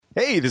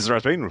Hey, this is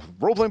Ross Payton with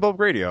Role Playing Public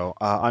Radio.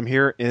 I'm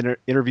here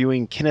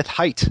interviewing Kenneth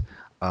Haidt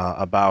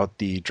about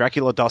the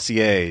Dracula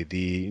Dossier,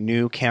 the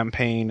new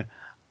campaign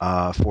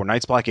for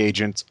Night's Black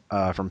Agent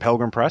from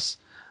Pelgrime Press,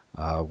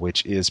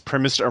 which is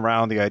premised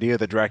around the idea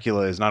that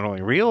Dracula is not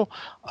only real,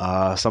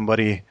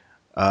 somebody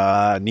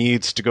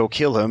needs to go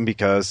kill him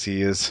because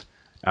he is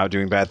out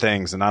doing bad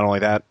things. And not only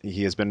that,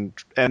 he has been.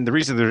 And the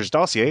reason there's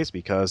dossier is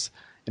because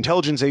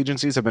intelligence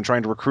agencies have been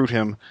trying to recruit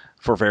him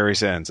for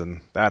various ends, and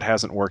that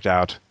hasn't worked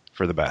out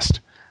for the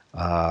best.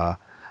 Uh,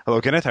 Hello,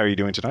 Kenneth. How are you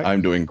doing tonight?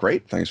 I'm doing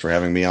great. Thanks for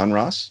having me on,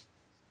 Ross.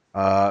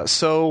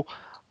 So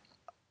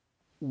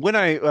when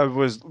I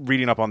was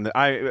reading up on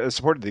I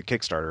supported the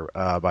Kickstarter,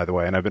 by the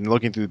way, and I've been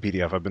looking through the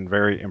PDF. I've been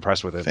very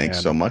impressed with it.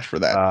 Thanks so much for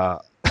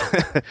that.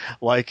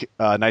 Like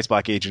Night's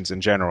Black Agents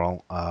in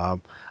general,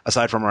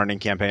 aside from running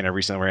campaign, I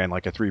recently ran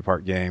like a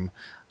 3-part game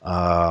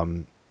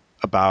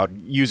about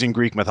using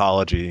Greek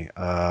mythology,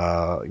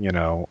 the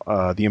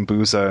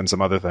Imbusa and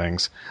some other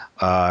things,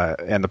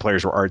 and the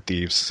players were art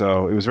thieves.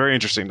 So it was very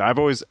interesting. I've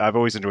always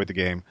enjoyed the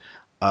game,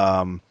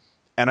 and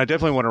I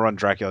definitely want to run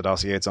Dracula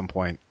Dossier at some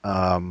point.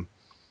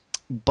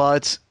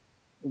 But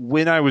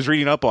when I was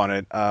reading up on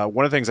it,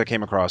 one of the things I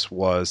came across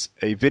was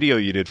a video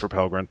you did for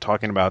Pelgrime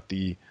talking about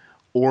the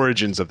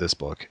origins of this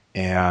book,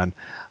 and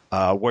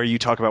where you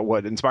talk about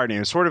what inspired you. It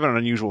was sort of an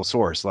unusual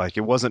source. Like,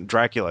 it wasn't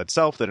Dracula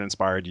itself that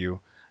inspired you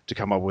to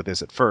come up with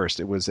this at first.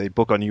 It was a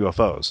book on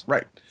UFOs.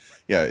 Right.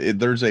 Yeah,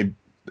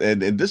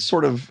 and this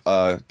sort of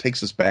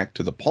takes us back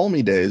to the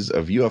palmy days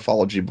of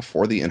ufology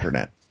before the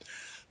internet.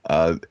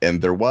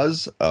 And there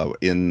was,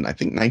 in, I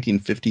think,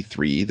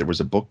 1953, there was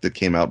a book that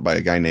came out by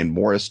a guy named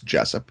Morris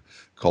Jessup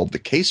called The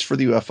Case for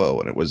the UFO.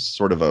 And it was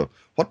sort of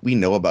what we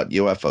know about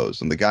UFOs.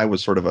 And the guy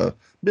was sort of a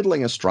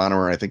middling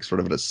astronomer, I think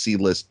sort of at a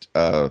C-list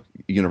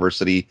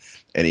university.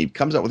 And he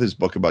comes out with his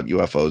book about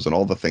UFOs and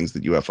all the things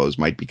that UFOs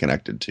might be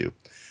connected to.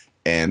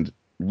 And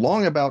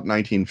long about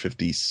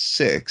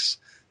 1956,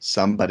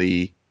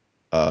 somebody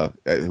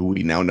who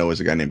we now know as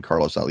a guy named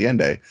Carlos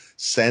Allende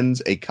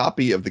sends a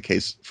copy of The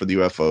Case for the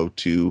UFO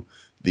to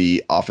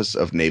the Office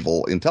of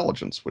Naval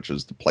Intelligence, which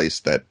is the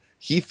place that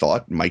he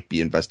thought might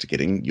be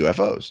investigating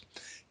UFOs.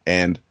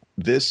 And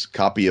this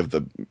copy of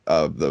the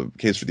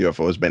Case for the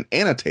UFO has been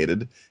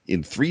annotated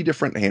in 3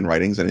 different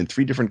handwritings and in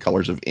 3 different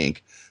colors of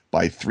ink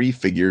by 3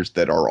 figures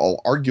that are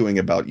all arguing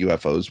about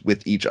UFOs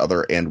with each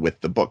other and with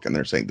the book. And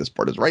they're saying this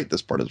part is right,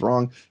 this part is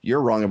wrong.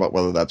 You're wrong about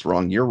whether that's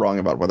wrong. You're wrong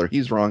about whether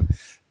he's wrong.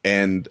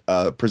 And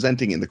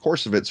presenting in the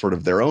course of it sort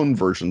of their own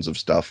versions of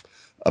stuff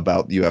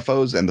about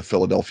UFOs and the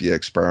Philadelphia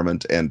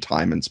experiment and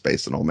time and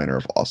space and all manner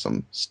of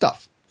awesome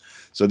stuff.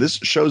 So this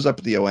shows up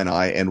at the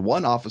ONI, and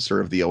one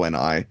officer of the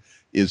ONI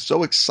is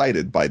so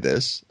excited by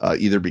this,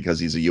 either because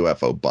he's a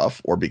UFO buff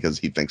or because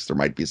he thinks there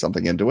might be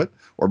something into it,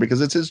 or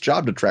because it's his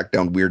job to track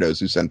down weirdos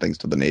who send things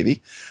to the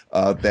Navy,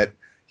 that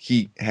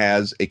he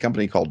has a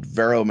company called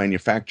Vero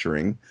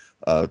Manufacturing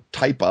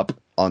type up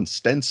on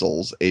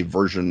stencils a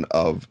version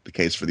of The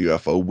Case for the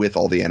UFO with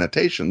all the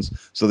annotations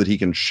so that he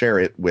can share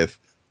it with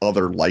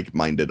other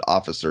like-minded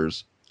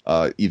officers,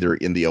 either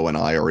in the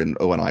ONI or in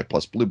ONI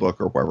plus Blue Book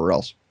or wherever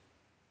else.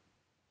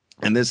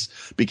 And this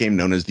became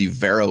known as the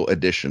Vero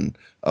edition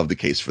of The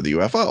Case for the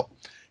UFO.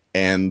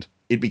 And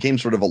it became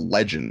sort of a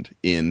legend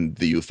in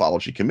the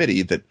ufology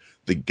committee that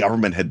the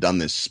government had done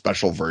this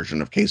special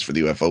version of Case for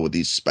the UFO with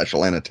these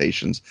special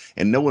annotations.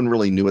 And no one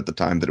really knew at the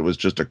time that it was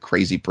just a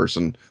crazy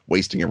person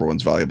wasting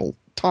everyone's valuable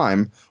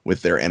time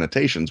with their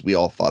annotations. We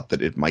all thought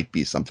that it might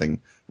be something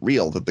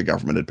real that the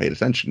government had paid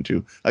attention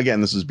to.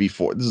 Again, this is the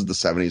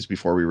 70s,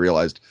 before we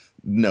realized,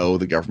 no,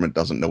 the government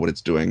doesn't know what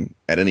it's doing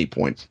at any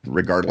point,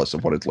 regardless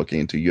of what it's looking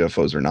into,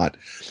 UFOs or not.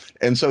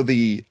 And so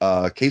the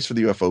Case for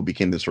the UFO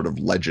became this sort of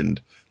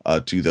legend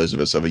to those of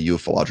us of a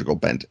ufological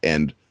bent.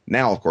 And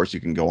now, of course,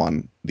 you can go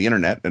on the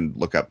internet and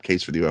look up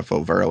Case for the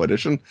UFO Vero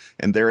edition,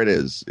 and there it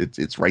is.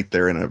 It's right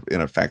there in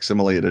a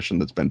facsimile edition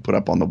that's been put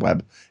up on the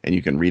web, and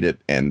you can read it,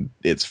 and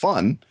it's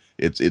fun.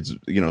 It's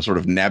sort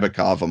of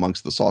Nabokov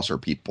amongst the saucer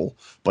people,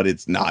 but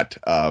it's not.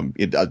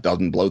 It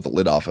doesn't blow the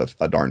lid off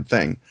a darn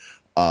thing.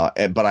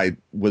 But I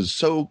was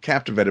so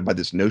captivated by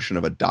this notion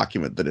of a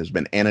document that has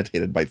been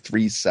annotated by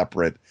 3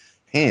 separate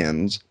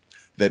hands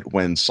that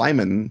when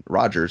Simon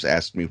Rogers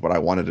asked me what I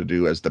wanted to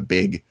do as the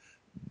big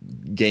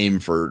game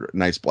for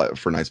Night's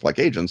Black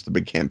Agents, the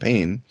big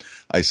campaign,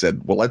 I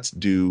said, well, let's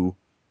do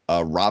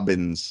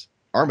Robin's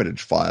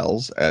Armitage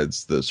Files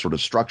as the sort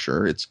of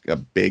structure. It's a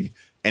big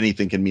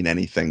anything can mean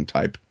anything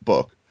type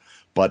book.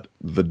 But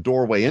the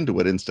doorway into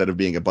it, instead of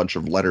being a bunch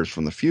of letters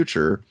from the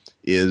future,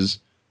 is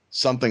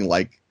something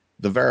like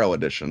the Vero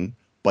edition.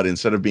 But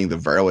instead of being the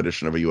Vero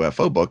edition of a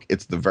UFO book,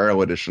 it's the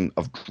Vero edition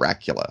of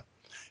Dracula.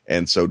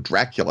 And so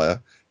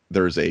Dracula,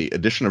 there's a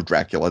edition of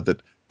Dracula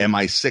that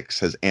MI6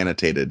 has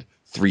annotated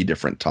 3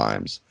 different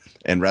times.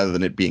 And rather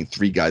than it being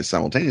 3 guys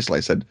simultaneously,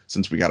 I said,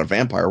 since we got a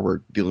vampire,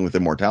 we're dealing with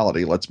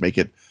immortality, let's make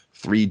it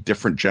 3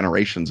 different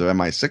generations of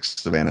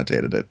MI6 have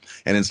annotated it.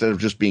 And instead of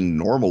just being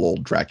normal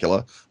old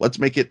Dracula, let's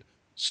make it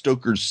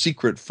Stoker's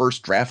secret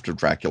first draft of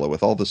Dracula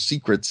with all the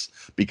secrets,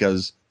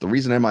 because the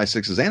reason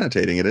MI6 is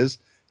annotating it is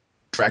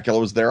Dracula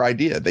was their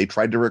idea. They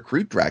tried to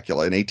recruit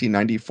Dracula in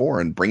 1894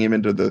 and bring him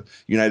into the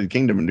United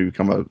Kingdom and to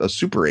become a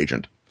super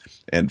agent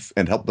and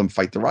help them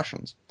fight the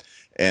Russians.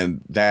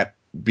 And that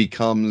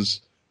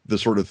becomes the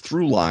sort of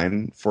through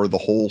line for the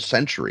whole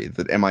century,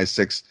 that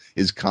MI6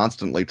 is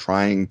constantly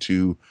trying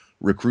to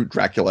recruit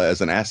Dracula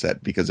as an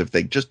asset, because if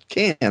they just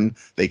can,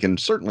 they can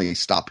certainly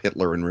stop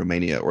Hitler in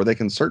Romania, or they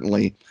can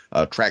certainly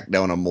track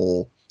down a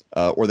mole,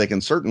 or they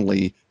can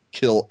certainly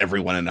kill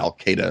everyone in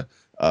Al-Qaeda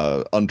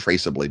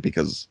untraceably,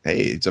 because,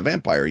 hey, it's a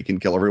vampire. He can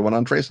kill everyone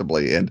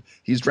untraceably. And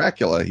he's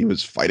Dracula. He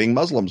was fighting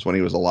Muslims when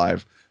he was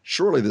alive.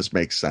 Surely this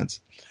makes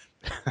sense.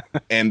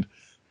 And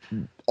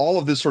all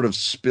of this sort of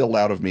spilled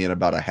out of me in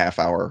about a half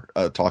hour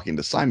talking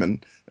to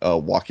Simon,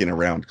 walking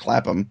around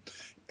Clapham.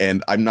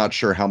 And I'm not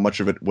sure how much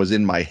of it was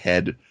in my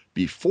head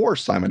before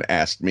Simon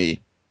asked me,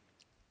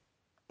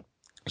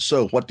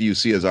 so what do you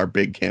see as our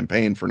big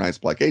campaign for Night's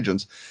Black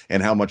Agents?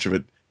 And how much of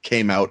it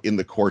came out in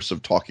the course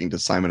of talking to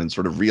Simon and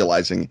sort of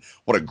realizing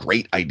what a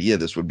great idea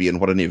this would be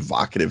and what an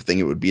evocative thing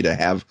it would be to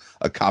have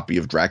a copy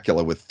of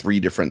Dracula with 3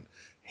 different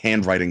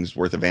handwritings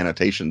worth of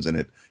annotations in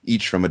it,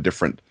 each from a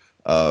different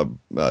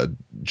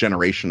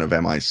generation of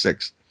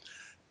MI6.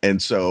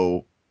 And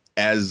so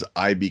as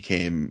I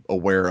became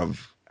aware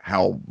of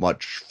how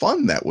much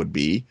fun that would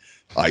be,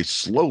 I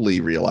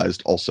slowly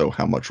realized also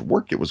how much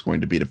work it was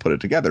going to be to put it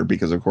together,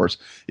 because, of course,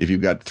 if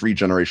you've got 3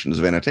 generations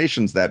of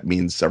annotations, that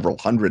means several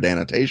hundred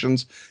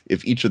annotations.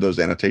 If each of those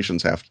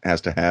annotations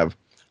has to have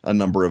a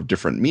number of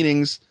different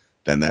meanings,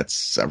 then that's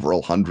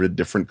several hundred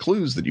different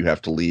clues that you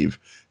have to leave.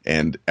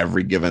 And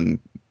every given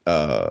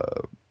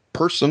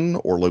person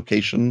or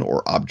location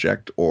or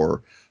object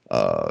or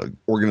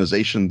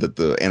organization that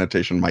the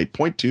annotation might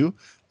point to,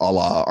 a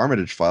la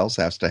Armitage Files,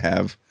 has to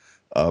have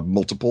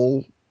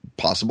multiple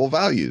possible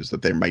values,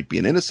 that they might be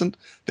an innocent,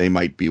 they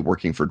might be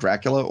working for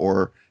Dracula,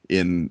 or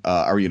in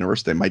our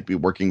universe, they might be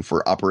working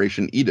for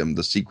Operation Edom,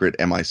 the secret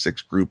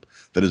MI6 group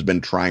that has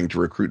been trying to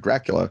recruit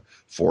Dracula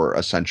for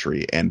a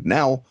century, and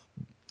now,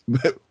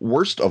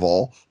 worst of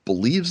all,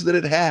 believes that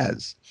it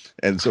has,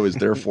 and so is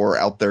therefore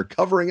out there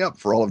covering up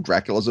for all of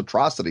Dracula's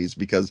atrocities,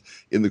 because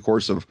in the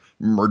course of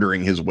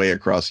murdering his way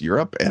across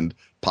Europe and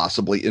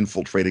possibly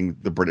infiltrating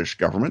the British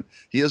government,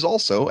 he is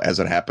also, as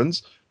it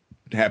happens,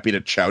 happy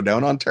to chow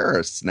down on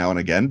terrorists now and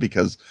again,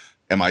 because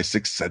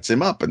MI6 sets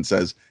him up and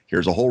says,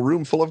 here's a whole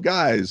room full of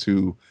guys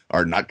who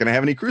are not going to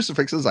have any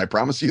crucifixes. I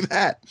promise you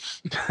that.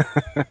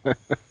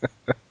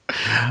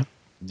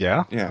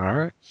 Yeah. All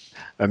right.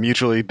 A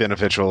mutually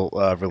beneficial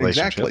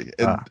relationship.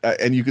 Exactly.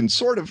 And you can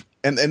sort of,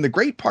 and the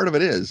great part of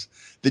it is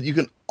that you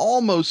can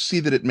almost see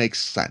that it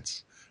makes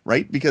sense,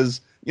 right?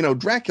 Because, you know,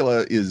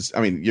 Dracula is,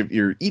 I mean,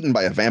 you're eaten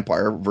by a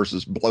vampire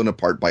versus blown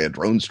apart by a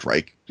drone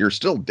strike. You're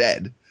still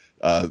dead.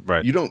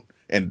 Right. You don't,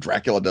 and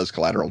Dracula does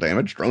collateral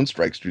damage. Drone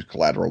strikes do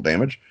collateral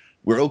damage.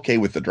 We're okay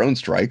with the drone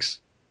strikes.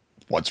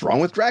 What's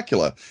wrong with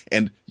Dracula?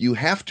 And you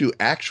have to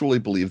actually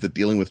believe that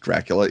dealing with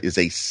Dracula is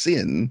a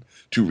sin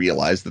to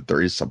realize that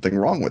there is something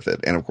wrong with it.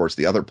 And of course,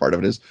 the other part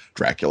of it is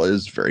Dracula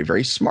is very,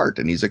 very smart,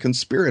 and he's a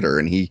conspirator,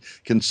 and he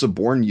can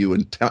suborn you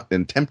and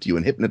tempt you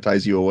and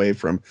hypnotize you away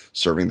from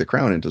serving the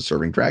crown into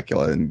serving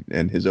Dracula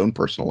and his own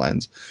personal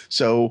ends.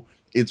 So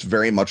it's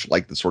very much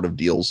like the sort of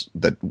deals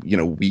that, you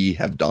know, we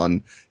have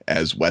done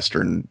as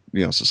Western,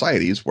 you know,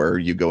 societies, where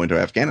you go into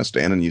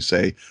Afghanistan and you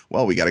say,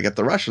 well, we got to get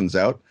the Russians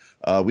out.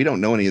 We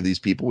don't know any of these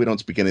people. We don't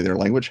speak any of their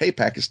language. Hey,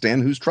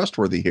 Pakistan, who's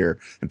trustworthy here?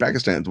 And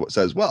Pakistan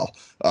says, well,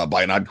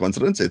 by an odd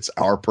coincidence, it's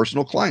our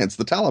personal clients,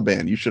 the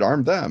Taliban. You should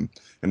arm them.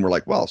 And we're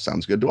like, well,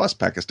 sounds good to us,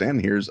 Pakistan.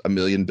 Here's $1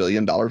 million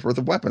billion worth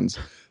of weapons.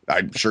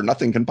 I'm sure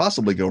nothing can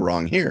possibly go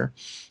wrong here.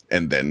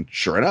 And then,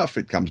 sure enough,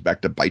 it comes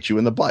back to bite you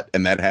in the butt.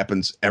 And that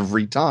happens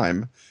every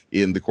time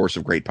in the course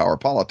of great power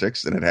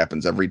politics. And it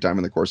happens every time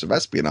in the course of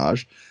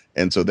espionage.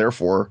 And so,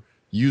 therefore,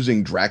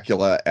 using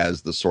Dracula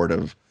as the sort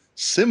of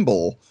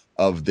symbol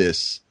of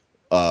this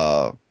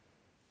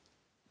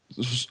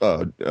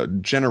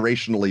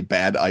generationally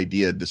bad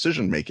idea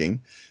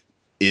decision-making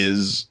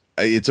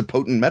it's a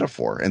potent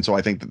metaphor. And so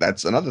I think that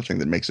that's another thing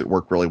that makes it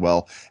work really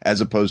well,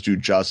 as opposed to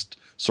just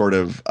sort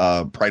of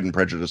Pride and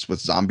Prejudice with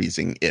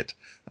zombiesing it.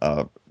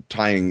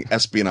 Tying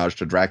espionage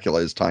to Dracula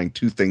is tying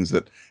 2 things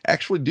that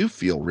actually do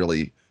feel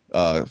really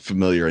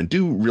familiar and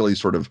do really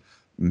sort of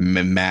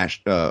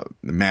match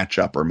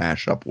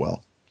up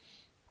well.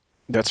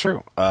 That's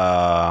true.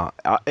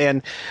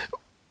 And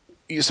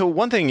so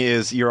one thing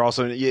is,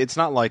 it's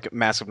not like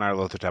Mask of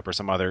Nyarlathotep or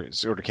some other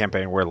sort of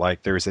campaign where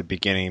like there's a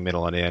beginning,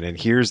 middle, and end, and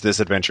here's this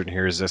adventure, and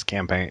here's this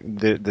campaign,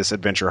 this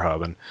adventure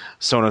hub, and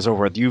so on and so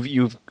forth.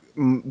 You've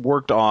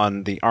worked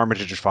on the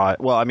Armitage file.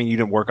 Well, I mean, you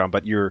didn't work on,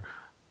 but you're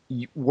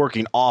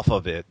working off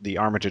of it, the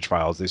Armitage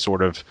Files, the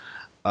sort of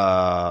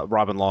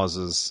Robin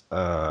Laws's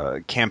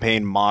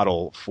campaign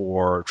model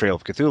for Trail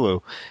of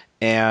Cthulhu,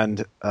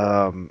 and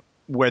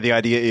where the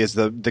idea is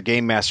the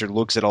game master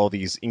looks at all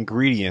these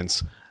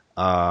ingredients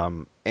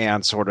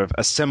and sort of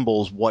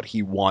assembles what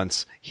he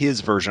wants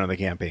his version of the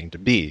campaign to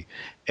be.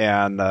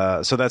 And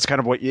so that's kind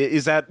of what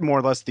is that more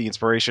or less the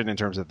inspiration in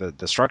terms of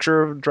the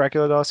structure of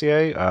Dracula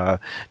Dossier?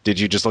 Did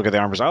you just look at the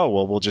armors? Oh,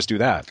 well, we'll just do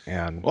that.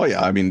 And well,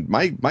 yeah, I mean,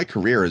 my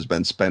career has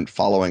been spent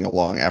following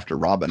along after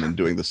Robin and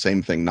doing the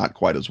same thing, not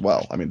quite as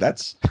well. I mean,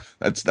 that's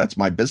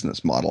my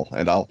business model,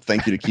 and I'll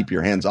thank you to keep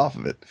your hands off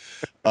of it.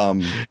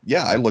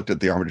 Yeah, I looked at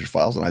the Armitage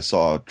Files and I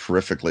saw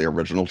terrifically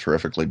original,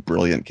 terrifically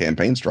brilliant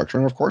campaign structure,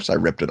 and of course I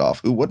ripped it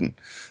off. Who wouldn't?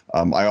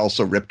 I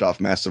also ripped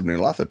off Massive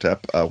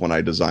Nyarlathotep when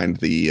I designed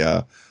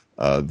the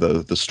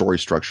story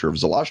structure of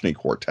Zelazny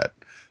Quartet,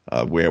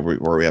 where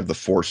we have the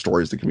 4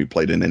 stories that can be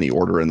played in any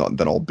order and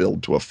then all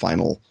build to a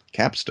final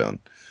capstone.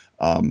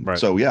 Right.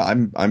 So yeah,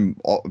 I'm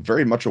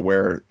very much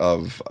aware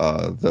of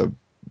the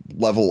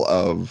level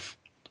of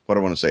what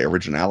I want to say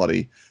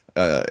originality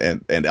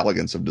and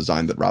elegance of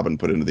design that Robin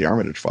put into the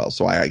Armitage Files.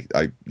 So I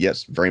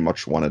yes, very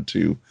much wanted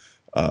to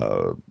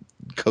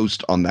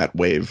coast on that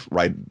wave,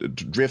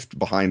 drift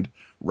behind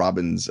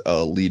Robin's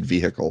lead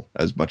vehicle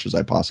as much as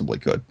I possibly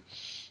could.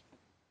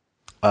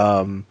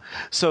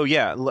 So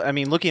yeah, I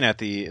mean, looking at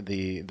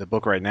the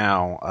book right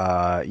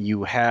now,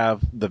 you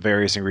have the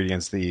various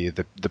ingredients,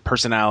 the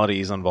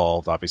personalities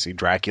involved, obviously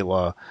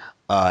Dracula,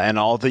 and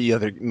all the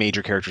other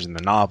major characters in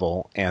the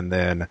novel, and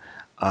then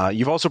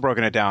you've also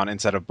broken it down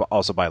instead of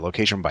also by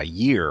location, by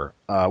year,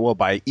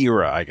 by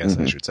era, I guess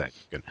I should say,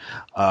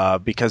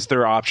 because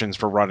there are options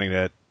for running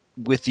it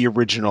with the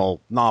original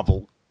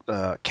novel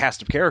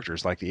cast of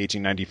characters, like the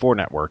 1894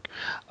 network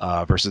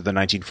versus the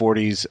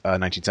 1940s,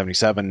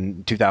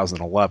 1977,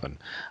 2011,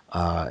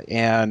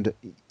 and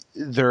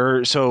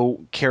so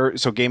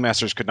game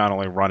masters could not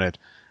only run it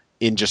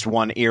in just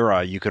one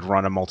era, you could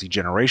run a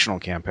multi-generational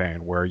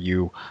campaign where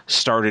you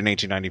start in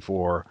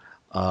 1894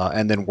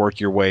 and then work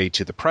your way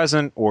to the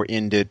present, or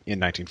end it in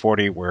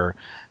 1940, where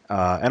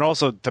and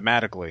also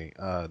thematically,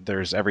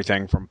 there's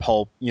everything from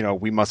pulp,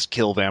 we must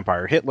kill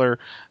vampire Hitler,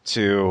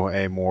 to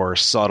a more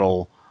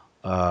subtle,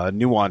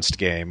 nuanced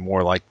game,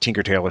 more like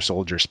Tinker Tailor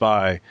Soldier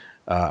Spy.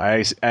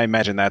 I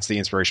imagine that's the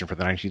inspiration for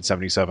the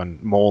 1977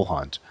 Mole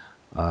Hunt.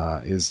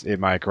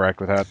 Am I correct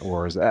with that?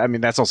 Or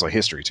that's also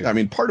history too. I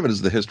mean, part of it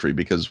is the history,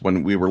 because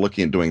when we were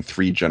looking at doing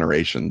 3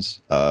 generations,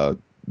 the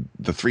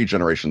 3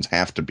 generations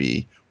have to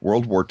be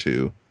World War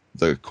II,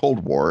 the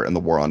Cold War, and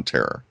the War on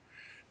Terror.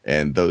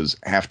 And those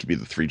have to be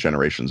the 3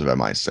 generations of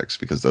MI6,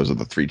 because those are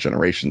the 3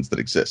 generations that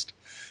exist.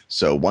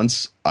 So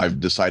once I've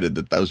decided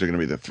that those are going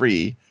to be the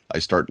 3, I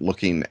start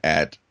looking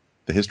at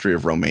the history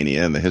of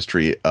Romania and the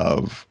history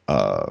of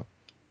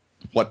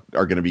what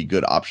are going to be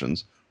good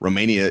options.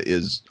 Romania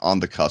is on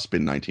the cusp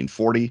in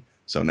 1940,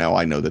 so now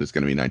I know that it's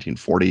going to be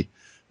 1940.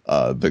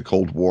 The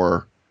Cold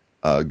War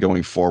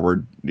going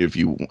forward, if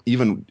you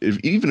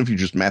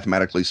just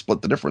mathematically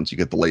split the difference, you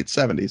get the late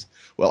 70s.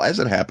 Well, as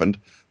it happened,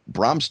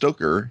 Bram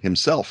Stoker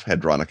himself had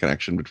drawn a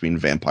connection between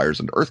vampires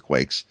and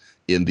earthquakes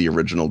in the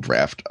original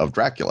draft of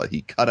Dracula.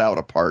 He cut out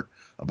a part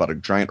about a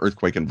giant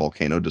earthquake and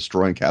volcano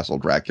destroying Castle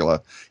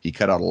Dracula. He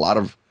cut out a lot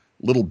of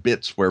little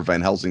bits where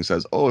Van Helsing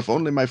says, "Oh, if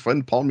only my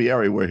friend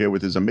Palmieri were here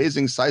with his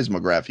amazing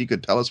seismograph, he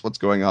could tell us what's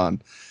going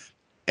on."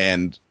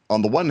 And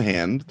on the one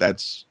hand,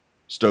 that's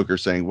Stoker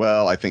saying,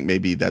 well, I think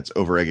maybe that's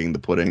over-egging the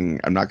pudding.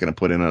 I'm not going to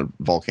put in a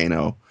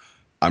volcano.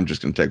 I'm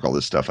just going to take all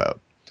this stuff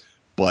out.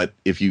 But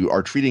if you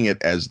are treating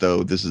it as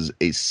though this is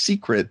a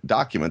secret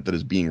document that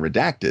is being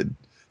redacted,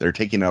 they're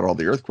taking out all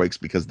the earthquakes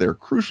because they're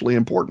crucially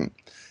important.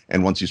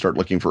 And once you start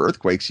looking for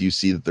earthquakes, you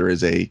see that there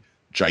is a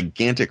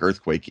gigantic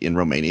earthquake in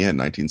Romania in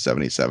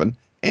 1977.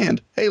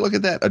 And, hey, look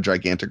at that, a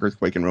gigantic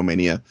earthquake in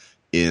Romania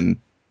in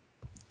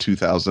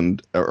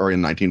 2000 or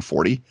in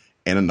 1940,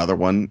 and another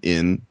one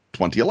in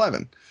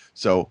 2011.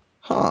 So,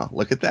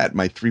 look at that.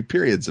 My 3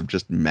 periods have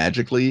just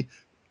magically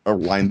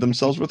aligned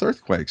themselves with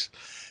earthquakes.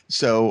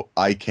 So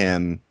I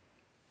can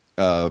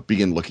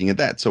begin looking at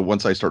that. So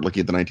once I start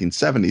looking at the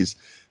 1970s,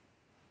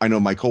 I know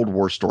my Cold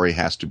War story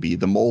has to be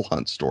the mole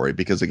hunt story,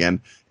 because,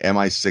 again,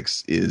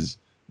 MI6 is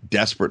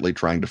desperately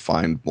trying to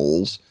find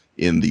moles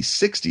in the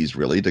 60s,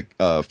 really,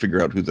 to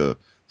figure out who the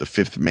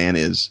fifth man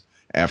is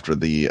after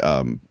the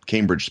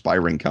Cambridge spy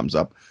ring comes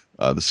up.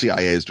 The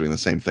CIA is doing the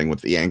same thing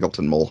with the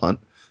Angleton mole hunt.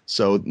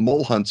 So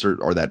mole hunts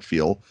are that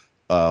feel.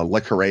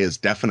 Le Carré is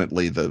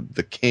definitely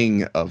the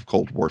king of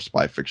Cold War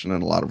spy fiction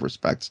in a lot of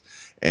respects,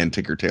 and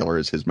Tinker Tailor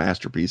is his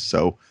masterpiece.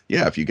 So,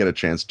 yeah, if you get a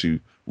chance to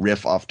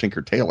riff off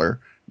Tinker Tailor,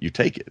 you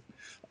take it.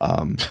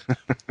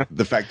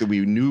 The fact that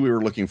we knew we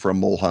were looking for a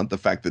mole hunt, the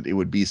fact that it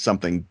would be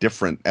something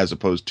different as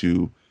opposed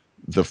to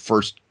the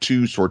first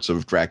 2 sorts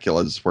of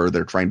Draculas where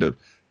they're trying to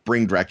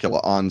bring Dracula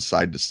on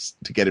side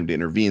to get him to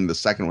intervene. The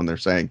second one, they're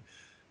saying,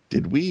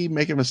 did we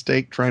make a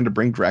mistake trying to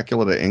bring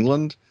Dracula to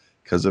England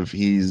because of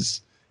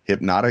he's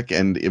hypnotic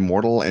and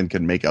immortal and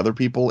can make other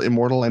people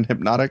immortal and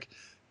hypnotic?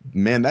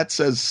 Man, that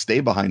says Stay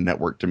Behind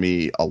Network to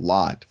me a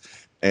lot.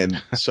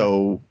 And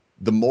so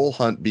the mole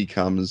hunt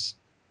becomes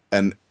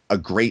an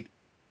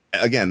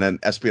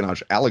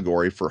espionage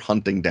allegory for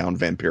hunting down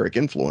vampiric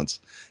influence.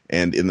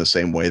 And in the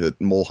same way that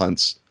mole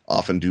hunts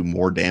often do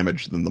more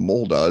damage than the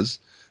mole does,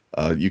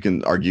 You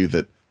can argue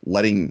that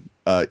letting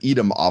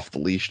Edom off the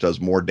leash does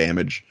more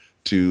damage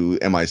to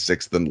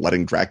MI6 than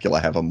letting Dracula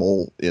have a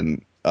mole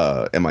in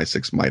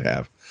MI6 might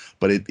have.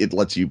 But it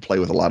lets you play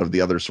with a lot of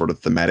the other sort of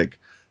thematic,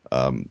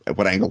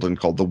 what Angleton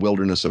called the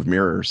wilderness of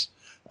mirrors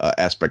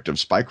aspect of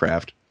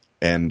spycraft.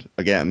 And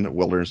again,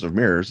 wilderness of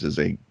mirrors is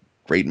a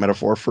great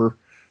metaphor for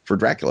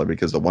Dracula,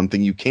 because the one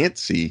thing you can't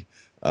see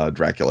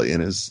Dracula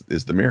in is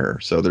the mirror.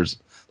 So there's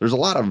a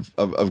lot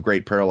of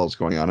great parallels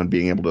going on, and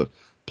being able to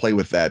play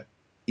with that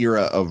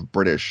era of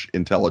British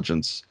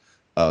intelligence.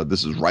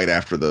 This is right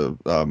after the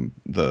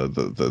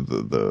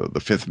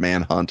Fifth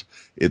Manhunt.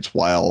 It's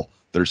while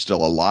there's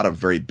still a lot of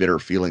very bitter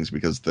feelings,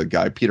 because the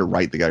guy Peter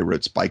Wright, the guy who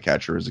wrote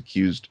Spycatcher, has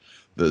accused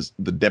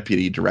the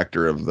deputy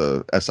director of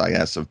the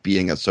SIS of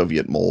being a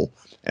Soviet mole,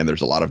 and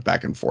there's a lot of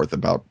back and forth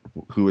about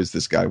who is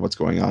this guy, what's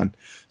going on.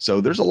 So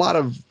there's a lot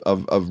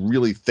of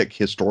really thick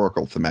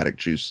historical thematic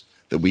juice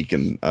that we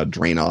can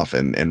drain off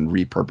and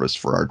repurpose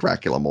for our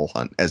Dracula mole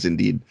hunt, as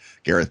indeed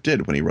Gareth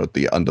did when he wrote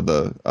the Under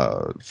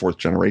the Fourth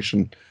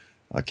Generation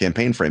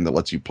campaign frame that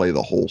lets you play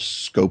the whole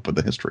scope of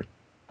the history.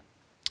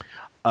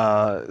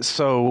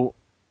 So,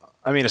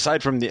 I mean,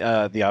 aside from the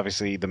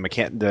obviously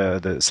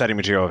the setting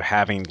material of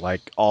having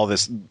like all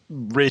this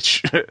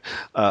rich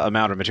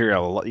amount of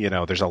material,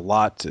 there's a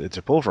lot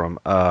to pull from.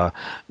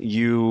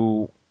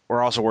 You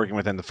were also working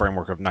within the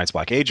framework of Night's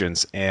Black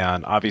Agents,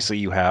 and obviously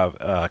you have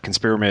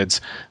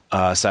conspiramids,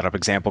 set up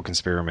example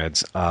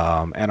conspiramids,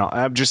 and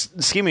I'm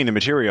just skimming the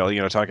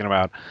material, talking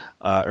about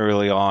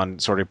early on,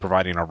 sort of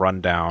providing a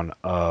rundown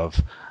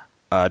of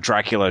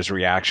Dracula's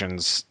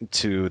reactions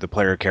to the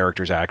player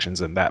character's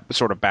actions, and that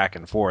sort of back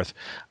and forth.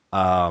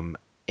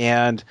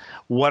 And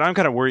what I'm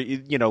kind of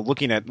worried,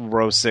 looking at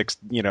row 6,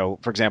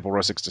 for example,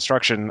 row 6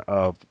 destruction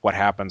of what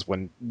happens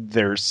when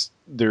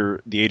the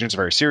agents are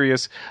very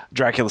serious.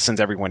 Dracula sends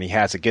everyone he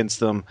has against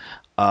them.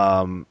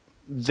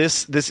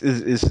 This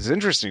is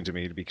interesting to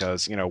me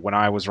because, when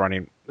I was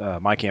running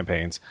my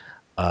campaigns,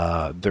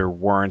 there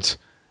weren't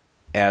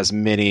as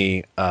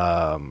many,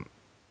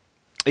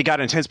 it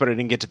got intense, but it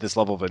didn't get to this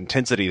level of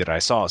intensity that I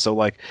saw. So,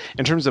 like,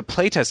 in terms of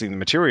playtesting the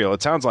material,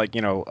 it sounds like,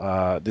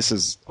 this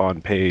is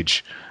on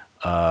page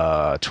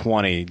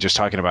 20, just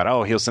talking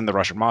about, he'll send the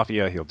Russian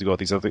mafia, he'll do all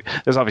these other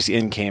things. There's obviously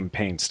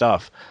in-campaign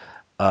stuff.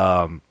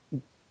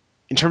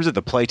 In terms of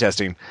the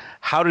playtesting,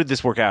 how did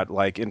this work out?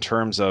 Like, in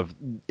terms of,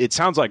 it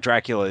sounds like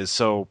Dracula is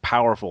so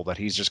powerful that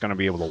he's just going to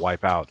be able to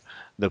wipe out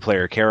the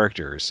player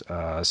characters,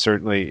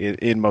 certainly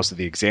in most of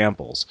the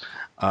examples.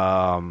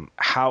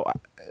 How...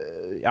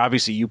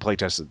 obviously you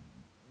playtested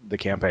the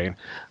campaign.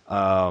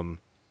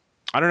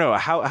 I don't know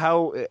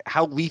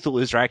how lethal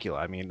is Dracula.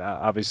 I mean,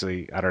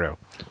 obviously, I don't know.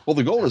 Well,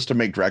 the goal is to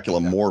make Dracula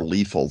more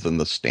lethal than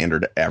the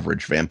standard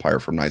average vampire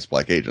from Night's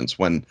Black Agents.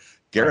 When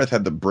Gareth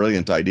had the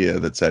brilliant idea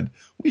that said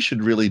we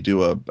should really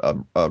do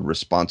a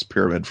response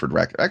pyramid for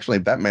Dracula. Actually,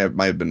 that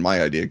might have been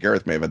my idea.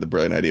 Gareth may have had the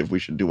brilliant idea if we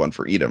should do one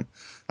for Edom.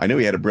 I knew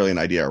he had a brilliant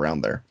idea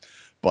around there,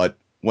 but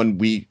when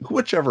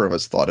whichever of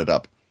us thought it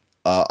up,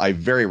 I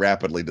very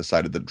rapidly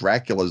decided that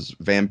Dracula's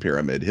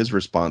Vampyramid, his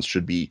response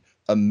should be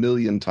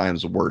 1,000,000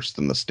 times worse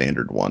than the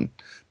standard one,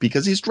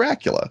 because he's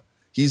Dracula.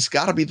 He's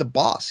got to be the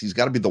boss. He's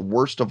got to be the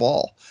worst of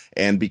all.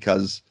 And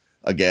because,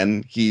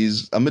 again,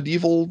 he's a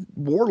medieval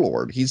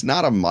warlord. He's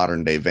not a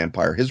modern day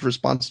vampire. His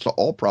response to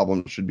all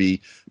problems should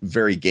be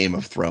very Game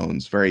of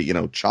Thrones, very,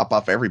 chop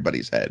off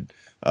everybody's head,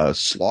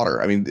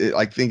 slaughter. I mean,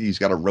 I think he's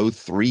got a row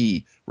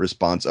 3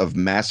 response of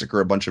massacre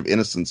a bunch of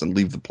innocents and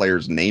leave the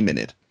player's name in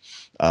it.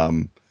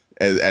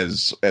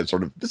 As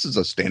sort of, this is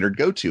a standard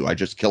go-to. I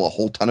just kill a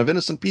whole ton of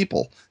innocent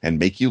people and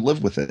make you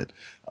live with it.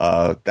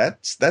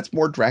 That's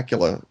more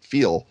Dracula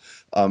feel.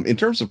 In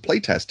terms of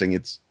playtesting,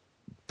 it's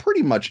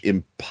pretty much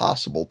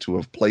impossible to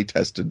have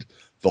playtested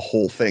the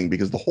whole thing,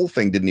 because the whole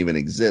thing didn't even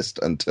exist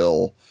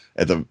until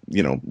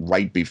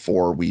right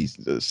before we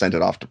sent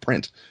it off to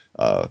print.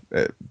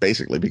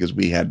 Basically, because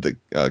we had the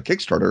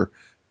Kickstarter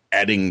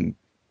adding,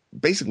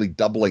 basically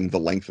doubling the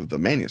length of the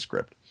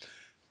manuscript.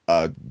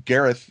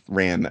 Gareth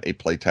ran a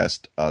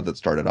playtest that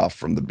started off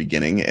from the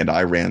beginning, and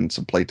I ran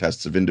some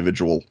playtests of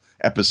individual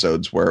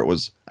episodes where it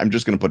was, I'm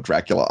just going to put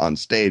Dracula on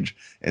stage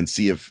and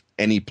see if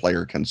any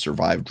player can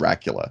survive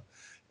Dracula.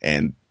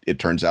 And it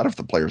turns out if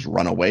the players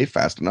run away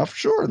fast enough,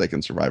 sure, they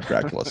can survive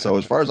Dracula. So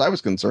as far as I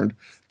was concerned,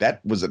 that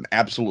was an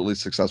absolutely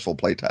successful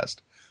playtest,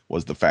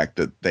 was the fact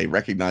that they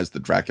recognized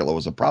that Dracula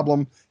was a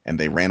problem and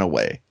they ran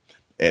away.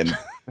 And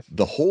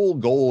the whole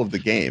goal of the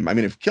game, I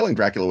mean, if killing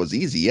Dracula was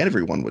easy,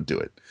 everyone would do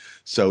it.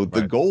 So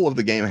the goal of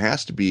the game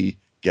has to be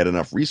get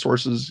enough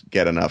resources,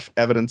 get enough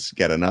evidence,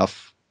 get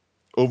enough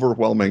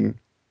overwhelming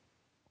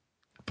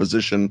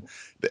position,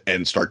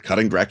 and start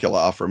cutting Dracula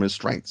off from his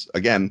strengths.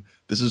 Again,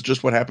 this is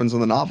just what happens in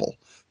the novel.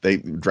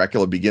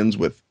 Dracula begins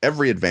with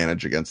every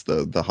advantage against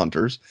the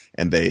hunters,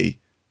 and they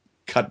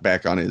cut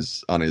back on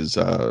his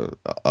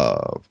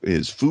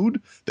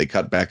food. They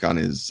cut back on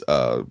his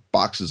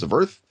boxes of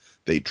earth.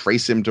 They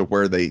trace him to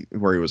where he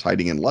was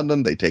hiding in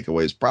London. They take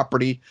away his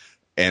property,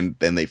 and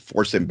then they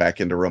force him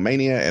back into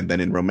Romania. And then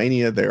in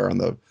Romania, they're on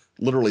the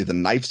literally the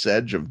knife's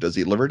edge of does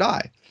he live or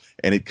die?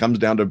 And it comes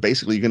down to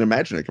basically, you can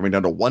imagine it coming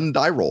down to one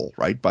die roll,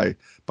 right? By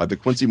the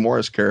Quincy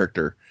Morris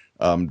character.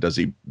 Does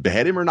he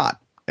behead him or not?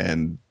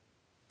 And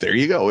there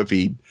you go. If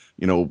he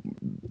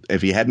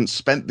hadn't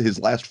spent his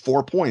last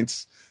 4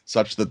 points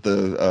such that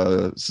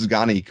the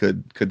Sgani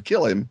could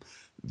kill him,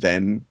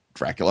 then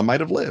Dracula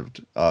might have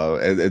lived.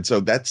 And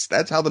so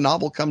that's how the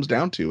novel comes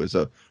down to, is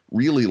a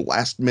really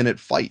last minute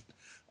fight.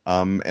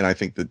 And I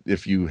think that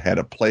if you had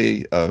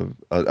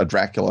a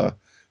Dracula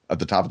at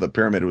the top of the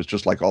pyramid, it was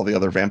just like all the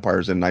other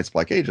vampires in Night's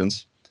Black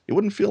Agents, it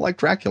wouldn't feel like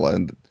Dracula.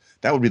 And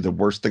that would be the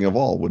worst thing of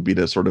all, would be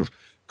to sort of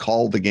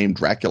call the game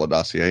Dracula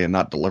Dossier and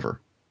not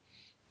deliver.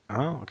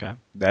 Oh, okay.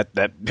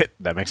 That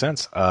makes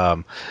sense.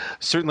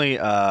 Certainly,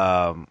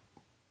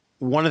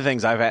 one of the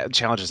things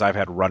challenges I've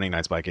had running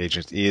Night's Black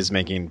Agents is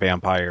making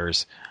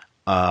vampires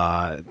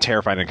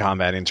terrifying in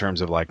combat, in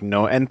terms of like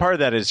and part of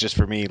that is just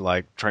for me,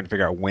 like trying to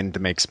figure out when to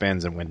make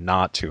spins and when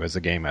not to as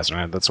a game master.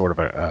 And that's sort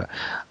of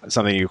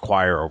something you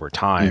acquire over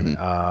time.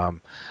 Mm-hmm.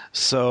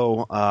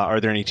 So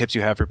are there any tips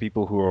you have for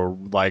people who are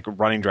like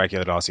running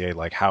Dracula Dossier,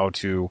 like how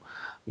to,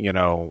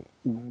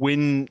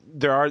 when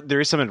there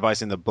is some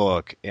advice in the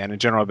book, and in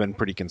general I've been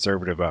pretty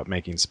conservative about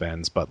making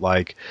spins, but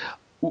like,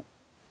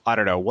 I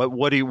don't know,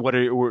 what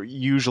are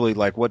usually,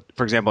 like, what,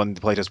 for example, in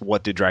the playtest,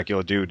 what did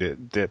Dracula do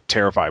to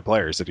terrify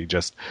players? Did he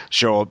just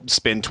show up,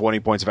 spend 20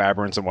 points of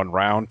aberrance in one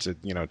round to,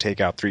 take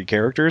out 3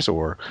 characters,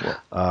 or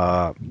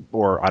I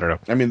don't know.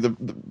 I mean,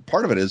 the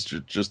part of it is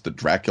just that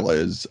Dracula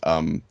is,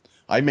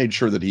 I made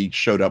sure that he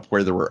showed up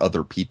where there were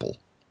other people,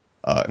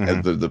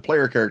 and the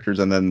player characters,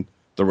 and then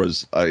there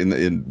was,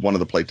 in one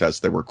of the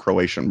playtests, there were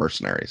Croatian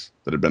mercenaries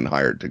that had been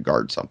hired to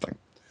guard something.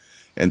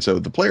 And so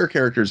the player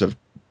characters have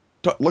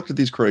looked at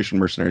these Croatian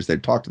mercenaries,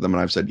 they've talked to them,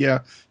 and I've said, yeah,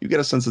 you get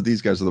a sense that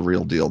these guys are the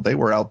real deal. They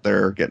were out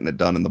there getting it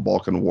done in the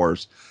Balkan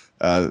Wars.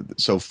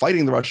 So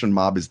fighting the Russian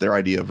mob is their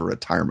idea of a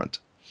retirement.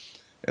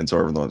 And so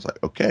everyone's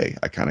like, okay,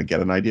 I kind of get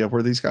an idea of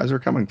where these guys are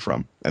coming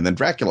from. And then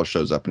Dracula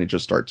shows up and he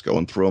just starts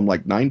going through them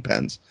like 9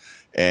 pens.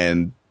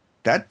 And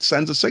that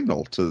sends a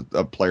signal to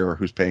a player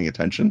who's paying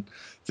attention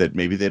that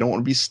maybe they don't want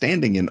to be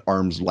standing in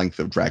arm's length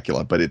of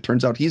Dracula, but it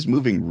turns out he's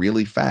moving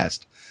really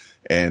fast.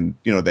 And,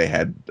 they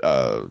had,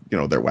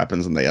 their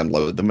weapons, and they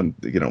unload them, and,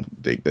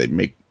 they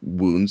make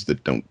wounds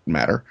that don't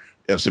matter,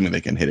 assuming they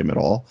can hit him at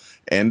all.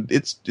 And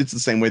it's the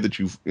same way that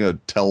you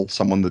tell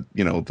someone that,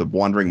 the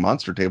Wandering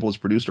Monster Table has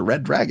produced a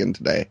red dragon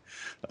today.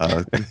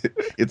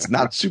 It's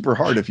not super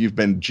hard if you've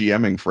been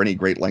GMing for any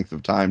great length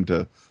of time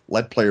to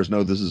let players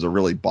know this is a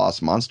really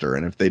boss monster.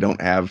 And if they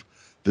don't have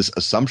this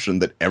assumption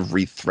that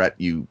every threat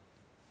you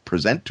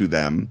present to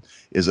them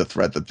is a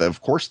threat that,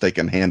 of course, they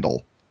can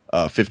handle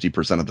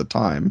 50% of the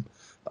time.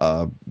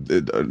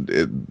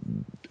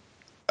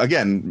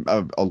 Again,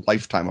 a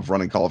lifetime of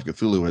running Call of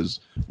Cthulhu has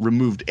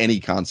removed any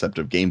concept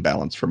of game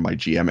balance from my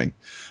GMing.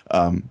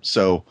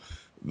 So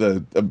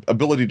the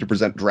ability to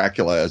present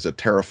Dracula as a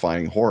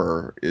terrifying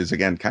horror is,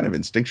 again, kind of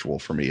instinctual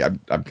for me.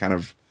 I'm kind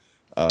of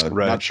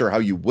not sure how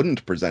you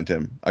wouldn't present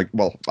him.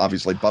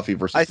 Obviously Buffy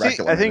versus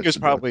Dracula. I think it was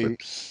probably,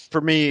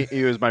 for me,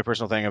 it was my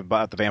personal thing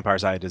about the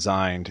vampires I had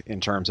designed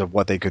in terms of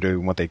what they could do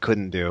and what they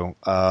couldn't do.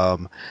 I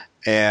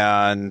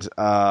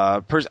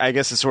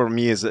guess it's sort of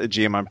me as a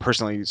GM. I'm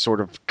personally sort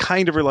of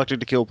kind of reluctant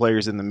to kill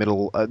players in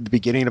the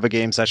beginning of a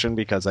game session,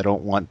 because I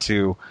don't want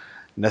to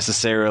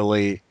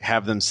necessarily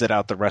have them sit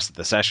out the rest of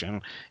the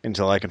session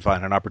until I can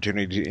find an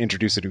opportunity to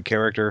introduce a new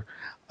character.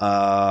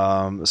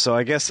 So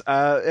I guess,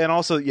 and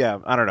also, yeah,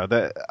 I don't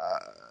know,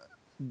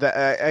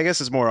 I guess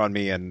it's more on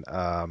me, and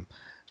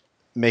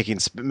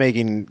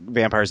making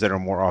vampires that are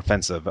more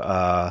offensive.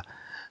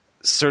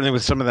 Certainly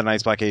with some of the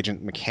Night's Black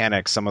Agent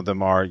mechanics, some of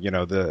them are,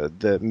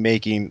 the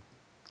making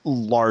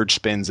large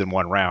spins in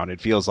one round. It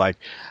feels like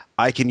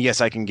I can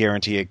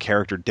guarantee a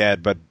character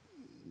dead, but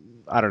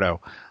I don't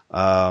know.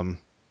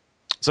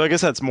 So I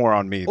guess that's more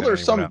on me. Well,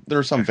 there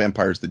are some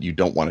vampires that you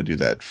don't want to do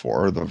that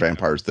for. The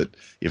vampires that,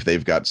 if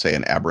they've got, say,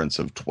 an aberrance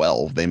of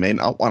 12, they may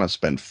not want to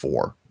spend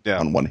 4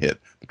 on one hit.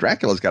 But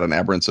Dracula's got an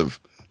aberrance of,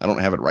 I don't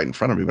have it right in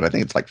front of me, but I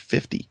think it's like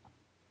 50.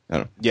 I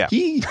don't know. Yeah,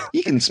 he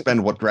can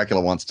spend what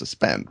Dracula wants to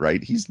spend,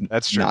 right?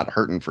 That's true. Not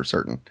hurting for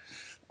certain.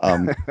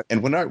 And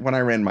when I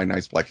ran my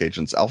Night's Black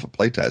Agents alpha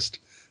playtest,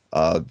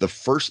 the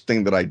first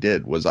thing that I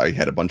did was I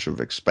had a bunch of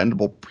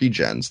expendable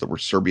pre-gens that were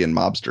Serbian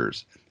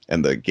mobsters,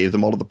 and gave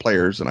them all to the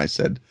players, and I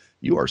said,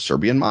 "You are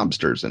Serbian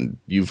mobsters, and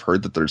you've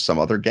heard that there's some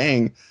other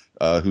gang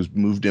who's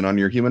moved in on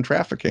your human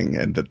trafficking,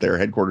 and that their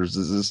headquarters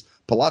is this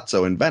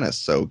palazzo in Venice.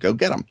 So go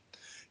get them."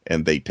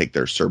 And they take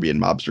their Serbian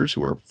mobsters,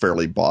 who are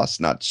fairly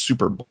boss, not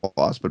super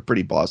boss, but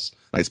pretty boss,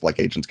 Night's Black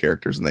Agents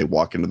characters, and they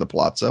walk into the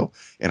palazzo,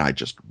 and I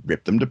just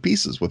rip them to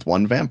pieces with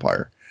one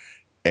vampire.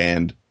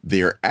 And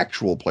their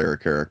actual player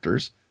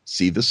characters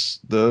see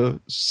the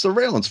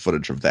surveillance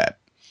footage of that.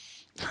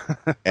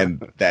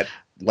 And that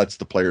lets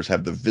the players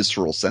have the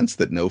visceral sense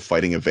that no,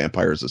 fighting a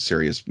vampire is a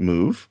serious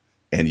move,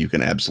 and you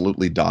can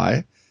absolutely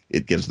die.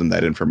 It gives them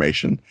that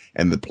information,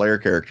 and the player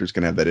characters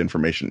can have that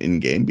information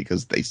in-game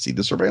because they see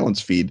the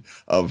surveillance feed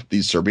of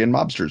these Serbian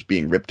mobsters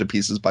being ripped to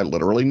pieces by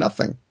literally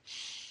nothing.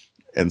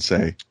 and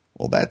say,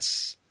 well,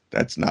 that's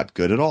not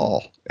good at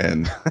all.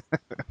 And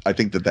I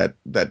think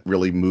that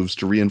really moves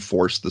to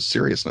reinforce the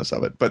seriousness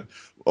of it. But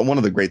one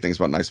of the great things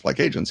about Nice Black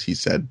Agents, he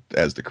said,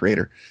 as the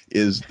creator,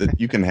 is that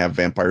you can have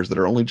vampires that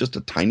are only just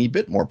a tiny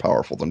bit more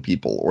powerful than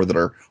people, or that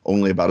are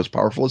only about as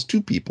powerful as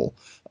two people.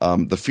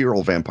 The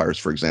feral vampires,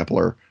 for example,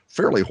 are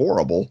fairly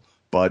horrible,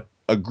 but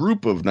a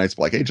group of Nice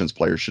Black Agents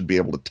players should be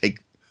able to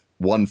take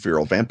one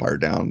feral vampire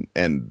down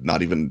and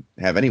not even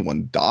have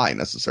anyone die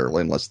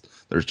necessarily, unless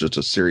there's just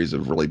a series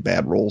of really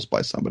bad rolls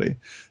by somebody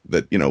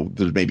that,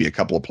 there's maybe a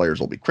couple of players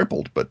will be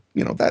crippled, but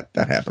that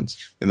happens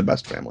in the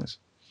best families.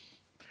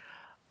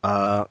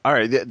 All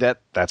right.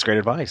 That's great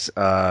advice.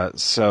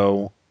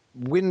 So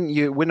when a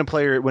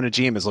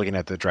GM is looking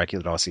at the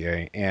Dracula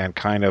dossier and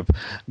kind of,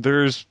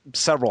 there's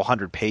several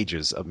hundred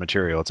pages of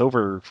material. It's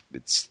over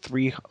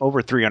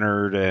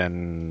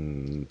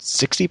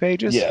 360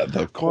 pages. Yeah.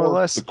 The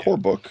core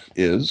book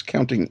is,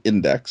 counting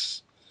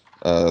index,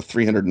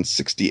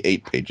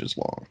 368 pages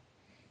long.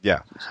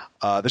 Yeah.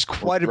 There's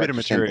quite a bit of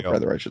material.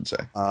 Rather, I should say.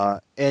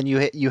 And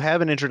you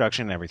have an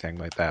introduction and everything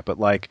like that. But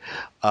what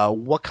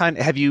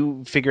have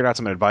you figured out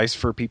some advice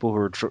for people who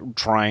are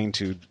trying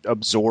to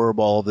absorb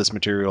all of this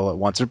material at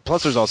once?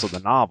 Plus, there's also the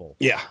novel.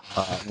 Yeah.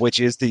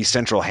 Which is the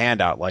central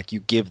handout. Like,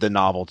 you give the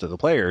novel to the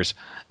players,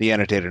 the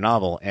annotated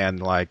novel,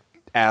 and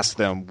ask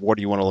them, what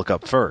do you want to look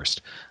up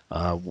first?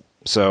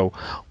 So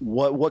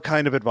what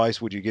kind of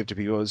advice would you give to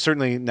people?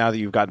 Certainly now that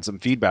you've gotten some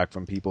feedback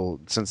from people,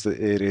 since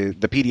the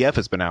PDF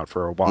has been out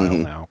for a while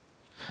now.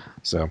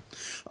 So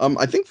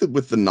I think that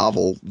with the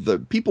novel, the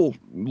people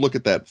look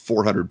at that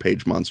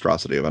 400-page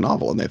monstrosity of a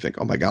novel and they think,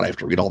 oh my God, I have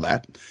to read all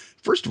that.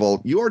 First of all,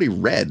 you already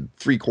read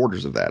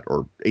 3/4 of that,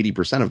 or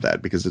 80% of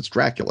that, because it's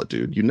Dracula,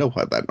 dude. You know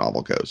how that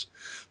novel goes.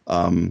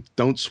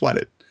 Don't sweat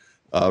it.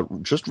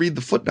 Just read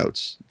the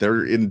footnotes.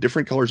 They're in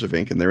different colors of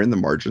ink, and they're in the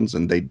margins,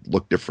 and they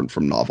look different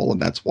from novel, and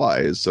that's why,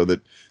 is so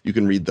that you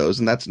can read those.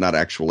 And that's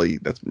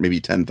maybe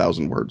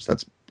 10,000 words.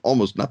 That's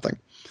almost nothing.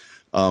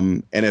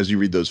 And as you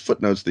read those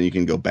footnotes, then you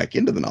can go back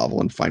into the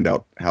novel and find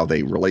out how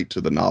they relate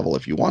to the novel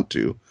if you want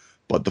to.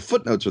 But the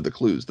footnotes are the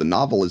clues. The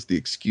novel is the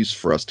excuse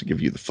for us to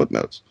give you the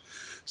footnotes.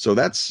 So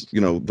that's,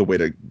 the way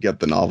to get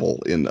the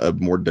novel in a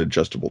more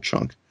digestible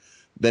chunk.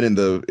 Then in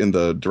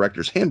the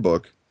director's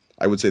handbook,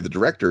 I would say the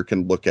director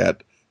can look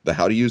at the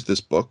how to use this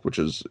book, which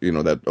is,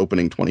 that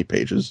opening 20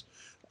 pages.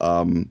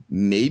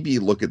 Maybe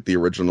look at the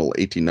original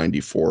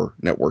 1894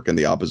 network and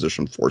the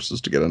opposition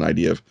forces to get an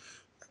idea of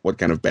what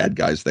kind of bad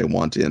guys they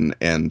want in,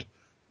 and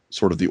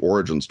sort of the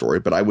origin story.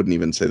 But I wouldn't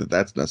even say that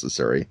that's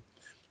necessary.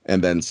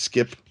 And then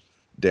skip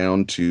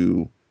down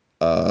to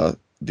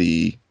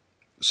the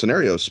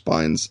scenario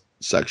spines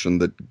section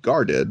that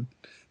Gar did,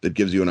 that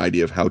gives you an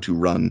idea of how to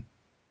run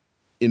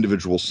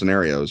individual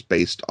scenarios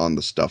based on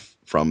the stuff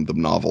from the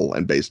novel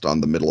and based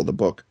on the middle of the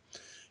book.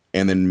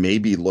 And then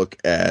maybe look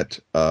at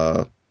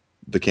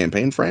the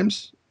campaign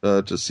frames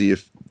to see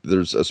if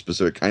there's a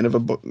specific kind of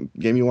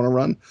game you want to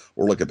run,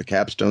 or look at the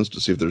capstones to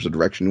see if there's a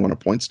direction you want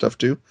to point stuff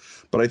to.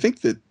 But I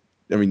think that,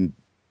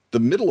 the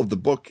middle of the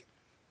book,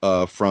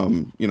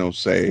 from,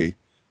 say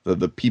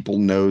the people,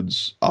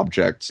 nodes,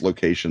 objects,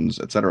 locations,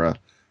 etc.,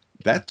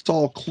 that's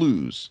all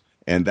clues,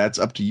 and that's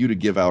up to you to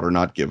give out or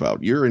not give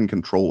out. You're in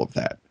control of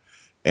that.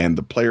 And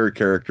the player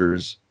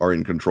characters are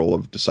in control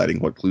of deciding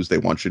what clues they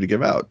want you to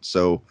give out.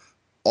 So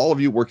all of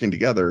you working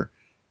together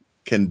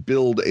can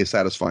build a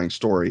satisfying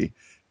story,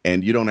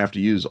 and you don't have to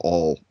use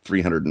all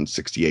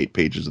 368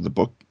 pages of the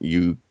book.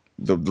 The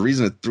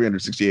reason it's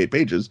 368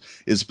 pages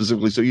is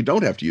specifically so you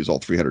don't have to use all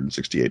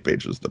 368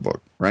 pages of the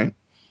book, right?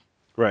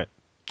 Right.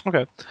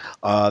 Okay.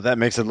 That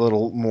makes it a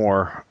little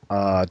more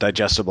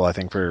digestible, I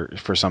think,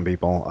 for some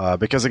people.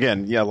 Because,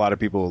 again, a lot of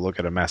people will look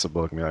at a massive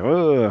book and be like,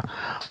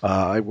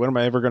 when am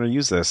I ever going to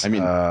use this?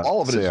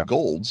 All of it is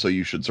gold, so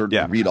you should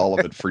certainly read all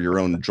of it for your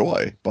own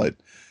joy. But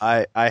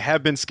I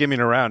have been skimming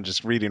around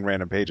just reading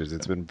random pages.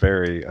 It's been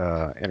very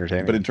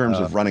entertaining. But in terms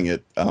of running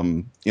it,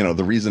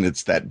 the reason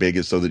it's that big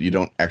is so that you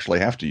don't actually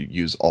have to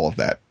use all of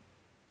that.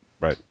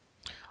 Right.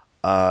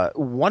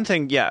 One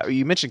thing,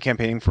 you mentioned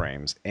campaign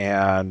frames,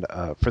 and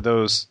for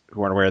those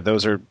who aren't aware,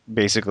 those are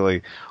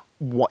basically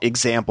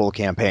example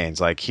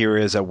campaigns. Like, here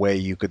is a way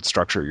you could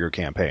structure your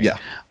campaign. Yeah.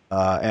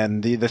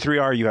 And the three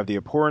are, you have the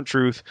Abhorrent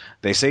Truth,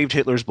 They Saved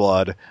Hitler's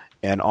Blood,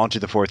 and On to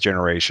the Fourth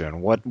Generation.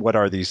 What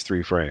are these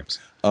three frames?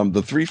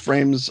 The three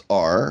frames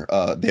are,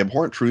 the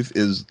Abhorrent Truth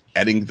is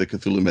adding the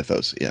Cthulhu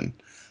mythos in.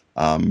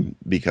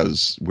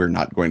 Because we're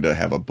not going to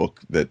have a book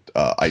that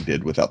I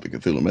did without the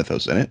Cthulhu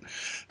mythos in it.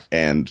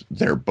 And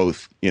they're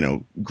both,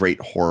 great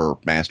horror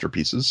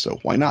masterpieces, so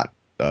why not?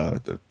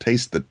 The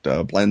taste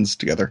that blends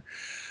together.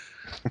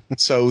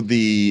 So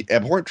the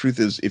Abhorrent Truth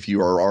is, if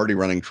you are already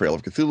running Trail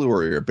of Cthulhu,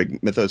 or you're a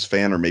big mythos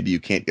fan, or maybe you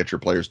can't get your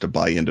players to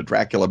buy into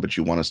Dracula, but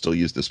you want to still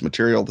use this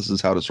material, this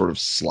is how to sort of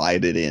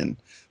slide it in.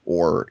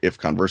 Or if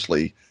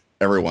conversely,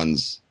 everyone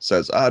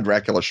says,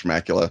 Dracula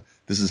schmacula,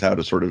 this is how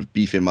to sort of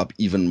beef him up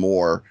even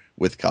more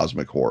with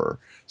cosmic horror.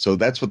 So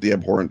that's what the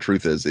Abhorrent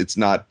Truth is. It's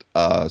not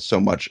so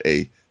much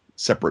a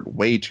separate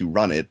way to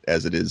run it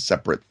as it is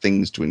separate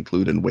things to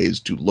include and ways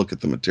to look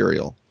at the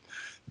material.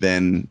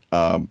 Then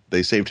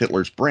They Saved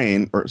Hitler's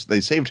Brain, or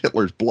They Saved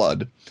Hitler's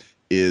Blood,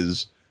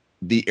 is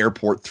the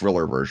airport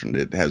thriller version.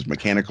 It has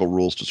mechanical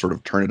rules to sort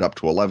of turn it up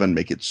to 11,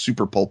 make it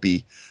super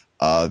pulpy.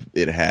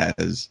 It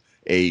has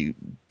a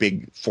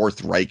big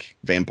Fourth Reich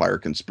vampire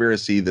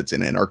conspiracy that's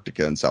in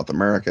Antarctica and South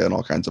America and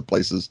all kinds of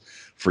places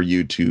for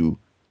you to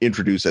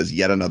introduce as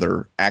yet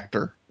another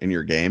actor in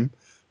your game.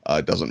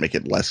 It doesn't make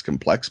it less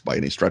complex by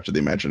any stretch of the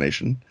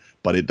imagination,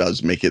 but it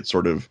does make it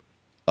sort of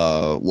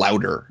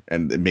louder,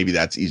 and maybe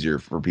that's easier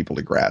for people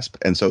to grasp.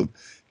 And so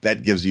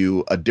that gives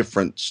you a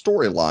different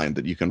storyline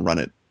that you can run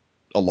it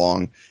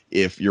along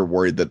if you're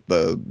worried that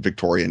the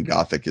Victorian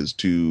Gothic is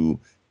too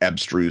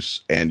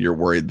abstruse and you're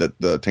worried that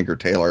the Tinker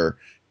Tailor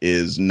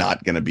is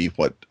not going to be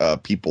what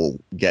people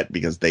get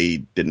because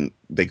they couldn't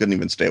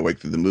even stay awake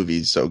through the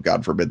movies. So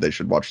God forbid they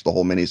should watch the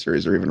whole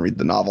miniseries or even read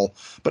the novel.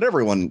 But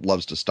everyone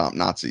loves to stomp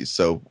Nazis.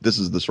 So this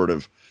is the sort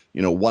of,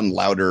 one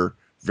louder,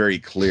 very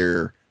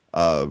clear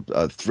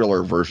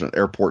thriller version,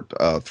 airport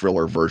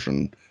thriller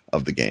version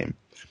of the game.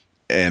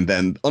 And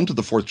then Unto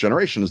the Fourth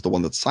Generation is the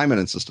one that Simon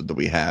insisted that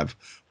we have,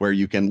 where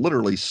you can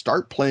literally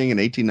start playing in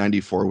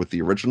 1894 with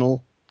the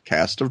original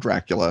cast of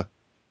Dracula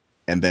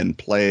and then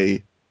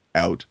play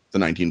out the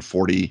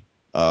 1940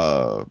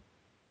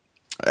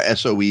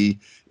 SOE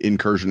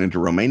incursion into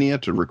Romania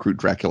to recruit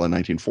Dracula in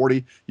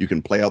 1940. You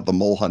can play out the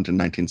Mole Hunt in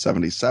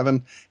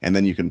 1977, and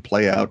then you can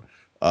play out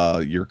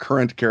your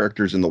current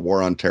characters in the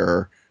War on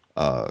Terror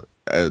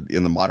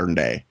in the modern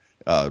day,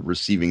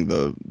 receiving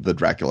the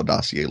Dracula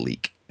dossier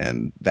leak.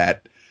 And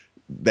that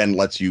then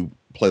lets you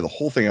play the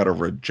whole thing out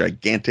over a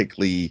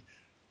gigantically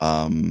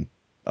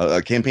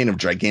a campaign of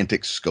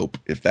gigantic scope,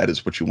 if that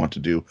is what you want to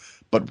do.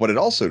 But what it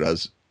also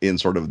does in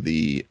sort of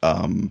the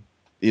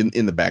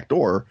in the back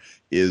door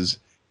is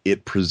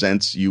it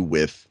presents you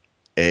with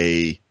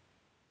a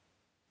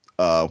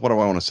what do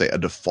I want to say, a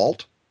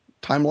default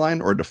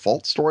timeline or a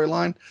default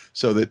storyline,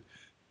 so that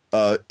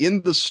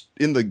in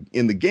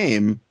the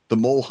game, the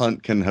Mole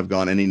Hunt can have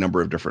gone any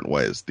number of different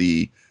ways.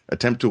 The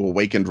attempt to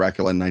awaken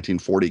Dracula in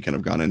 1940 can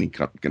have gone any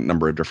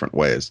number of different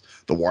ways.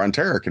 The War on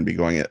Terror can be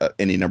going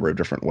any number of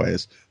different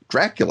ways.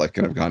 Dracula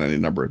can have gone any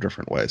number of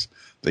different ways.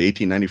 The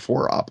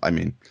 1894 op, I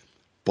mean.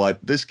 But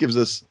this gives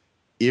us,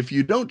 if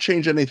you don't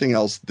change anything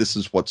else, this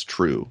is what's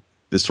true.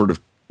 This sort of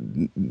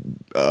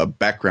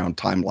background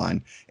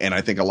timeline. And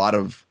I think a lot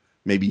of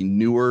maybe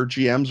newer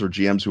GMs or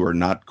GMs who are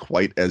not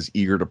quite as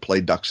eager to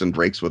play ducks and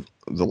drakes with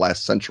the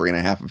last century and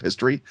a half of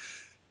history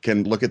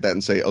can look at that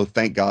and say, oh,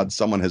 thank God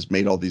someone has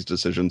made all these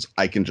decisions.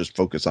 I can just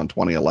focus on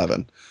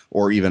 2011,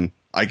 or even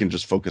I can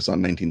just focus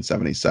on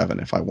 1977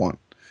 if I want.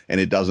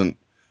 And it doesn't,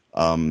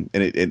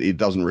 it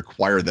doesn't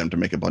require them to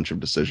make a bunch of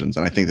decisions.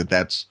 And I think that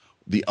that's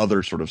the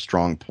other sort of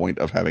strong point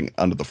of having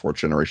Unto the Fourth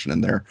Generation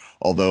in there.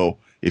 Although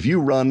if you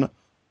run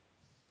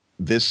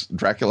this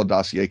Dracula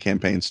dossier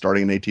campaign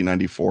starting in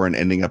 1894 and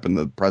ending up in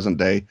the present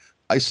day,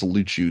 I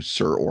salute you,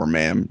 sir or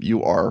ma'am.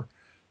 You are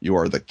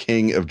the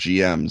king of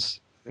GMs.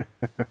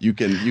 You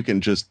can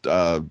just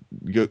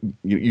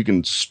you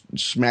can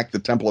smack the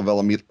Temple of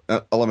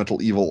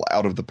Elemental Evil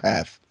out of the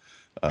path.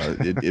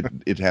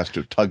 It has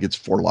to tug its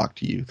forelock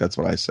to you. That's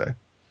what I say.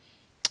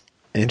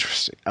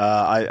 Interesting.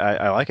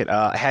 I like it.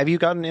 Have you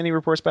gotten any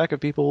reports back of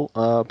people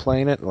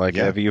playing it? Like,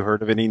 have you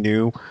heard of any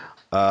new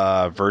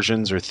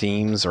versions or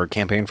themes or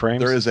campaign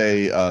frames? There is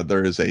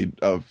a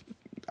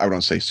I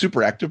don't say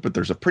super active, but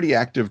there's a pretty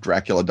active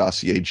Dracula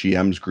Dossier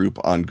GMs group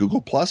on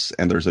Google Plus,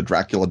 and there's a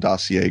Dracula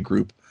Dossier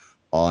group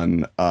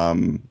on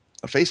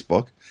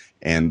Facebook.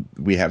 And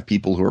we have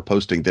people who are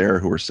posting there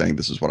who are saying,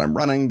 this is what I'm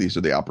running. These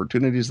are the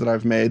opportunities that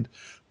I've made.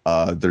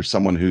 There's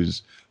someone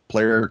whose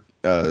player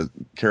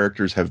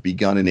characters have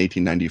begun in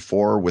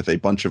 1894 with a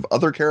bunch of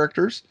other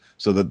characters,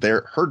 so that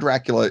her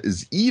Dracula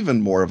is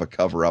even more of a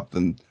cover-up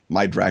than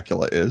my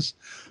Dracula is.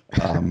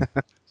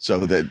 So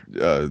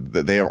that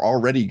they are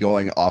already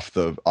going off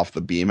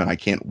the beam, and I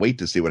can't wait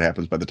to see what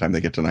happens by the time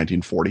they get to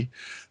 1940.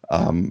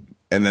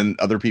 And then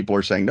other people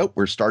are saying, nope,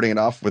 we're starting it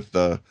off with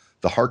the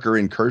Harker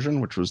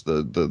incursion, which was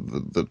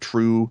the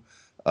true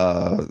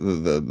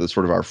the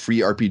sort of our free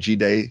RPG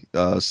day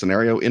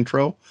scenario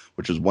intro,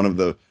 which is one of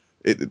the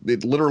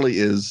it literally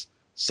is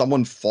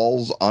someone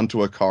falls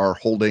onto a car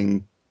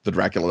holding the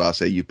Dracula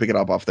dossier. You pick it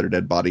up off their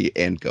dead body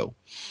and go.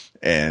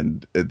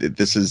 And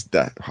this is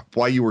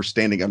why you were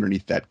standing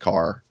underneath that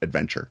car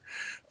adventure.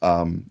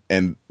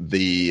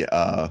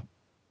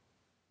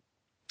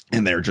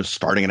 And they're just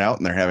starting it out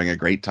and they're having a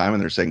great time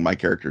and they're saying, my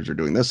characters are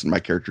doing this and my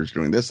character's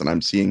doing this. And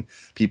I'm seeing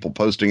people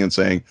posting and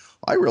saying,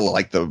 I really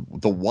like the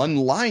one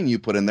line you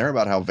put in there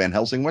about how Van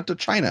Helsing went to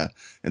China.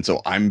 And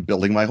so I'm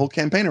building my whole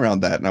campaign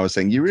around that. And I was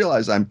saying, you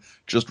realize I'm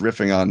just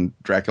riffing on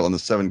Dracula and the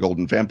Seven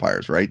Golden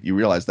Vampires, right? You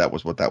realize that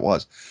was what that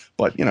was.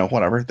 But,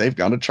 whatever. They've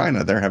gone to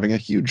China. They're having a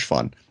huge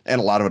fun.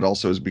 And a lot of it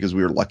also is because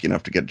we were lucky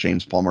enough to get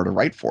James Palmer to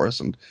write for us.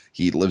 And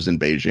he lives in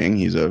Beijing.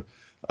 He's a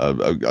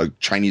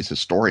Chinese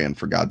historian,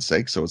 for God's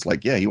sake. So it's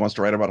like, yeah, he wants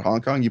to write about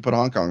Hong Kong. You put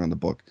Hong Kong on the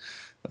book.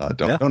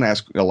 Don't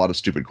ask a lot of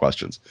stupid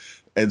questions.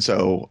 And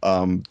so,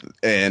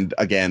 and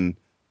again,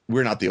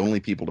 we're not the only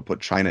people to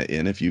put China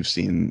in. If you've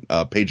seen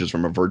Pages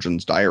from a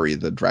Virgin's Diary,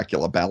 the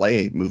Dracula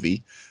ballet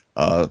movie,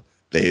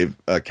 they've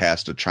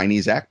cast a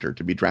Chinese actor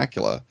to be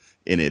Dracula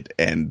in it,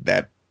 and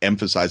that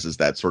emphasizes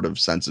that sort of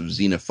sense of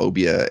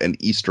xenophobia and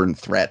Eastern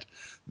threat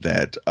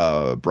that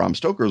Bram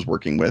Stoker is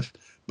working with.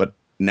 But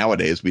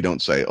nowadays, we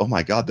don't say, "Oh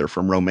my God, they're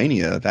from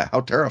Romania.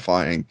 How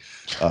terrifying!"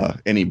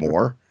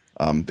 Anymore.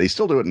 They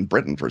still do it in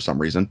Britain for some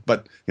reason,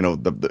 but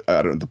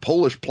the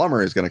Polish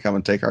plumber is going to come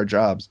and take our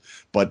jobs.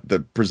 But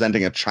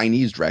presenting a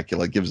Chinese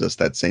Dracula gives us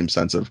that same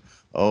sense of,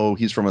 oh,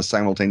 he's from a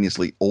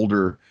simultaneously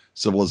older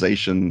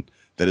civilization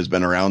that has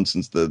been around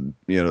since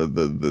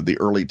the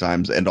early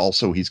times, and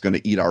also he's going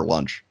to eat our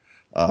lunch.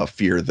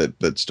 Fear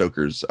that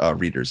Stoker's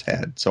readers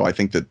had. So I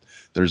think that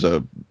there's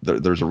a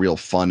real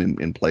fun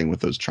in playing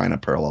with those China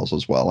parallels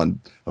as well. And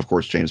of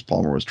course, James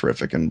Palmer was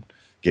terrific and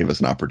gave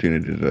us an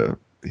opportunity to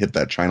hit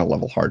that China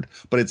level hard.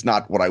 But it's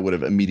not what I would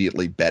have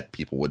immediately bet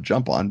people would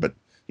jump on. But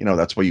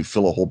that's why you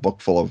fill a whole book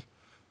full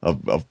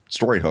of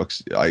story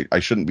hooks. I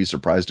shouldn't be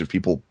surprised if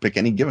people pick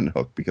any given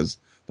hook, because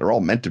they're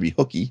all meant to be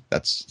hooky.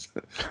 That's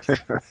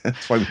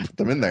why we put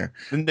them in there.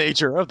 The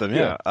nature of them,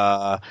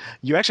 yeah.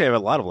 You actually have a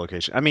lot of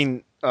locations. I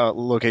mean,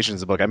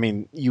 locations in the book. I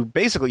mean, you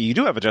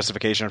do have a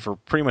justification for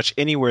pretty much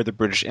anywhere the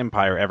British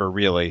Empire ever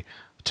really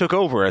took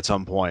over at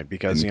some point,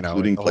 because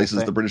including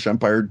places the British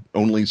Empire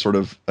only sort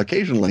of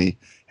occasionally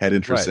had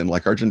interest in,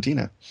 like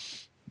Argentina.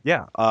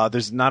 Yeah,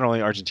 there's not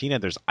only Argentina,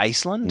 there's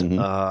Iceland,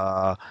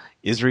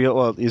 Israel.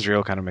 Well,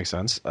 Israel kind of makes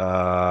sense,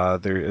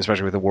 there,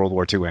 especially with the World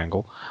War II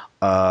angle.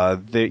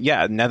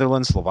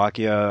 Netherlands,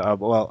 Slovakia,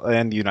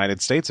 and the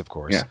United States, of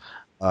course. Yeah.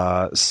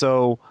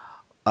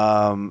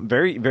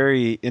 Very,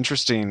 very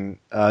interesting.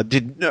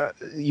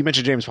 You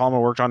mentioned James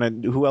Palmer worked on it?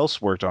 Who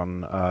else worked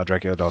on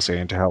Dracula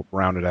Dossier to help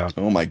round it out?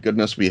 Oh my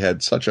goodness, we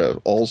had such a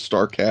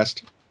all-star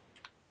cast.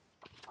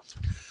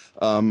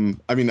 I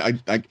mean, I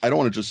don't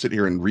want to just sit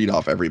here and read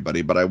off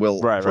everybody, but I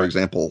will, for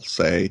example,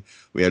 say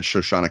we had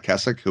Shoshana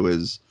Keswick, who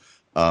is,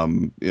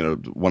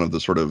 one of the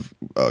sort of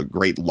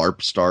great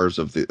LARP stars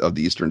of the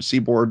Eastern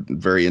Seaboard,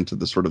 very into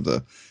the sort of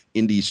the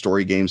indie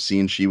story game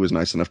scene. She was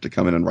nice enough to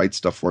come in and write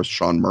stuff for us.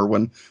 Sean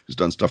Merwin, who's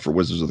done stuff for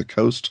Wizards of the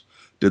Coast,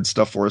 did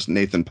stuff for us.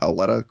 Nathan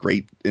Paoletta,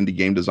 great indie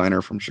game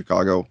designer from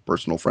Chicago,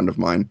 personal friend of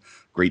mine,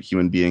 great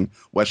human being.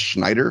 Wes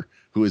Schneider,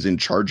 who is in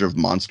charge of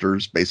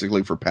monsters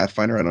basically for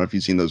Pathfinder. I don't know if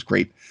you've seen those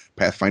great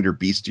Pathfinder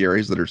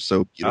bestiaries that are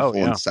so beautiful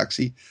and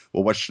sexy.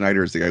 Well, Wes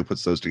Schneider is the guy who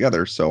puts those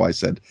together. So I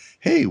said,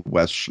 hey,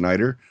 Wes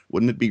Schneider,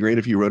 wouldn't it be great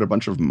if you wrote a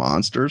bunch of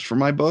monsters for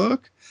my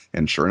book?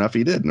 And sure enough,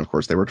 he did. And of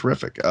course, they were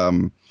terrific.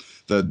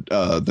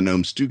 The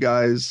Gnome Stew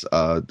guys,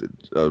 Walt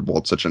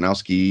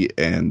Sachanowski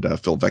and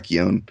Phil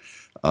Vecchione,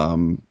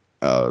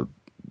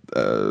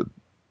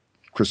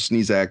 Chris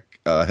Snezak,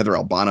 Heather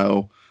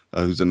Albano,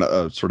 who's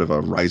sort of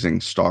a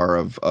rising star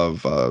of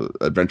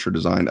adventure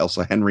design.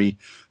 Elsa Henry,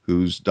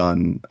 who's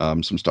done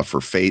some stuff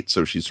for Fate,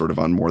 so she's sort of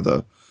on more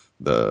the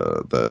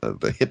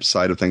hip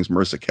side of things.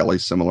 Marissa Kelly,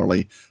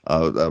 similarly,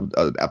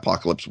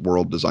 Apocalypse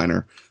World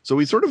designer. So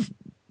we sort of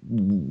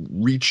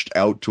reached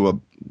out.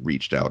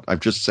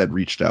 I've just said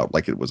reached out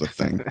like it was a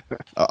thing.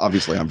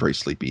 Obviously, I'm very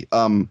sleepy.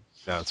 No,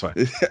 that's fine.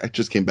 I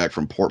just came back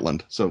from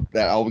Portland, so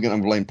I'm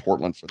going to blame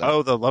Portland for that.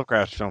 Oh, the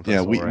Lovecraft Film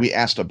Festival. Yeah, we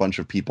asked a bunch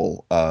of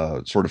people,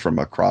 sort of from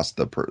across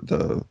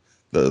the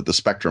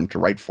spectrum, to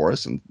write for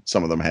us, and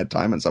some of them had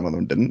time and some of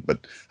them didn't.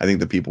 But I think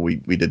the people we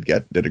did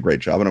get did a great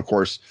job, and of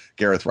course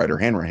Gareth Ryder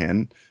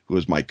Hanrahan, who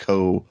is my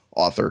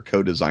co-author,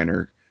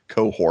 co-designer,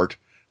 cohort,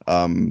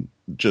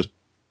 just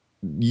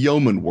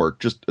yeoman work,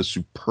 just a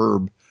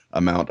superb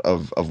amount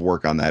of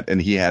work on that,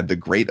 and he had the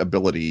great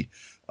ability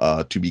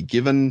to be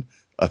given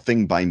a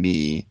thing by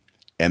me,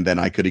 and then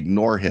I could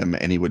ignore him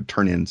and he would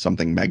turn in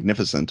something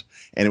magnificent,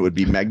 and it would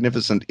be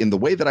magnificent in the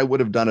way that I would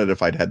have done it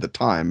if I'd had the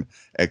time,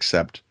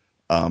 except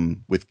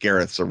with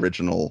Gareth's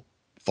original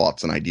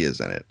thoughts and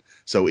ideas in it.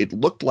 So it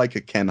looked like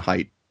a Ken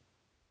Hite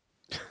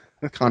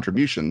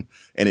contribution,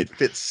 and it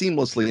fit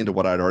seamlessly into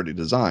what I'd already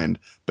designed,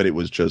 but it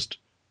was just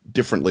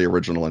differently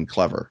original and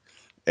clever.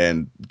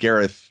 And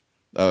Gareth,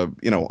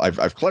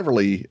 I've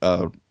cleverly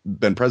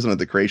been present at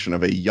the creation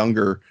of a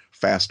younger,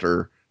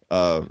 faster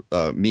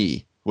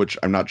me, which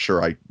I'm not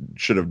sure I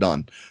should have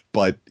done,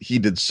 but he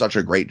did such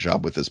a great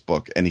job with this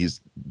book, and he's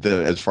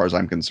as far as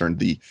I'm concerned,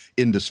 the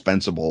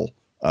indispensable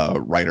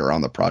writer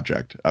on the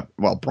project.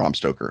 Bram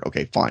Stoker,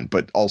 okay, fine,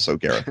 but also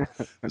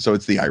Gareth. So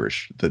it's the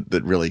Irish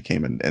that really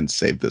came and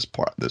saved this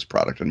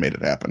product and made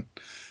it happen.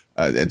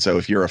 And so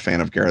if you're a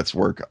fan of Gareth's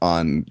work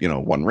on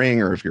One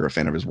Ring, or if you're a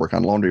fan of his work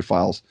on Laundry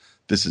Files,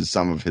 this is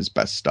some of his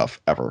best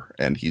stuff ever,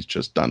 and he's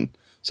just done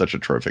such a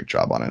terrific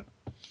job on it.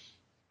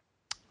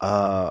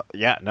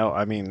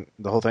 I mean,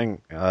 the whole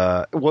thing,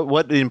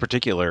 what in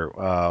particular,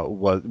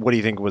 what do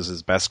you think was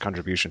his best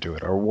contribution to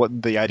it, or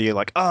what the idea,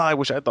 like, I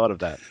wish I'd thought of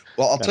that?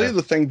 Well, I'll tell you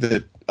the thing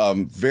that,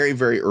 very,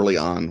 very early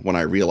on, when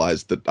I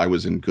realized that I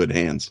was in good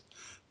hands,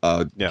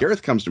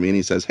 Gareth comes to me and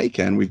he says, hey,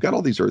 Ken, we've got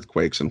all these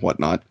earthquakes and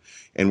whatnot,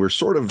 and we're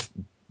sort of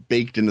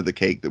baked into the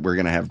cake that we're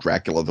going to have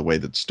Dracula the way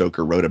that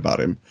Stoker wrote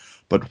about him.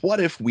 But what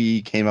if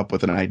we came up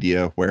with an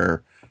idea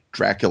where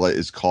Dracula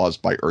is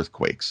caused by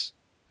earthquakes,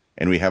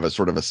 and we have a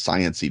sort of a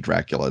science-y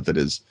Dracula that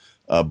is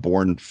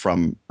born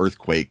from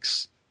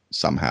earthquakes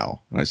somehow?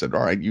 And I said,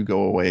 all right, you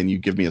go away and you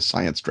give me a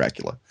science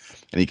Dracula.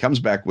 And he comes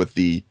back with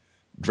the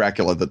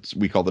Dracula that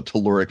we call the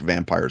telluric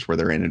vampires, where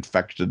they're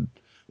infected.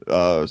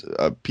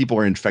 People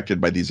are infected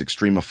by these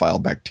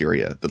extremophile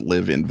bacteria that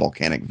live in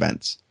volcanic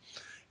vents,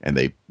 and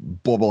they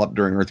bubble up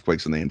during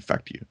earthquakes and they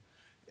infect you.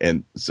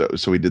 And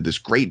so he did this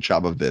great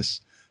job of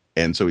this.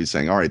 And so he's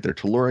saying, all right, they're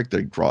telluric,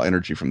 they draw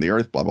energy from the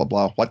earth, blah, blah,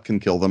 blah. What can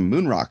kill them?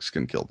 Moon rocks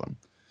can kill them.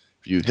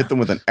 If you hit them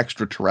with an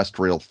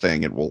extraterrestrial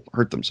thing, it will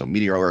hurt them. So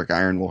meteoric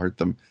iron will hurt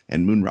them,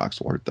 and moon rocks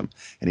will hurt them.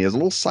 And he has a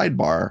little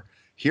sidebar.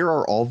 Here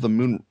are all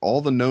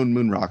the known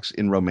moon rocks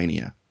in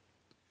Romania.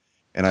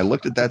 And I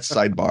looked at that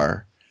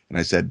sidebar and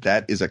I said,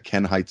 that is a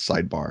Ken Hite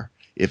sidebar.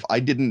 If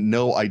I didn't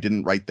know I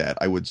didn't write that,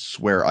 I would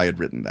swear I had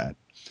written that.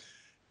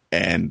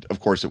 And of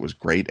course it was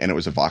great and it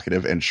was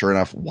evocative. And sure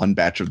enough, one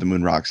batch of the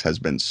moon rocks has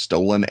been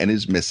stolen and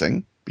is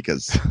missing,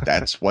 because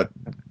that's what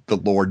the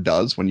Lord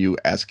does when you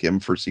ask him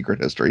for secret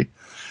history.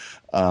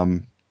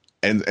 And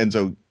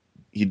so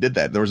he did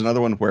that. There was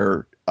another one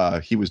where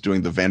he was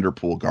doing the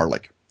Vanderpool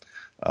garlic.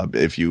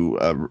 If you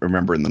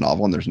remember in the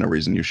novel, and there's no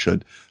reason you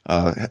should,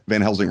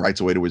 Van Helsing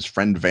writes away to his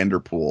friend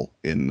Vanderpool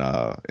in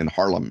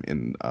Haarlem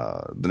in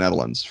the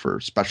Netherlands for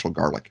special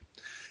garlic.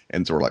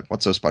 And so we're like,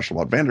 what's so special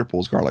about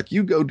Vanderpool's garlic?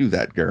 You go do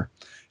that, Gar.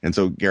 And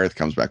so Gareth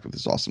comes back with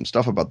this awesome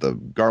stuff about the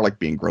garlic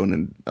being grown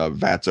in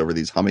vats over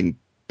these humming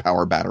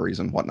power batteries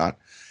and whatnot.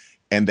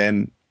 And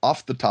then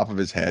off the top of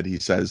his head, he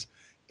says,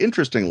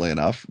 interestingly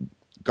enough,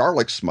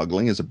 garlic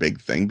smuggling is a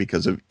big thing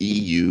because of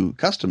EU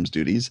customs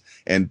duties,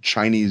 and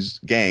Chinese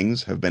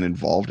gangs have been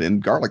involved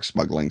in garlic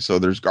smuggling. So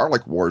there's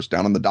garlic wars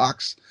down on the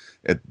docks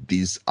at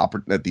these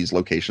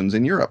locations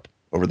in Europe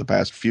over the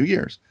past few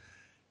years.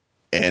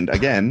 And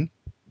again,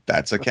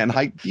 that's a Ken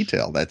Hite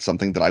detail. That's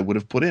something that I would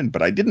have put in,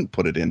 but I didn't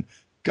put it in.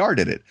 Gar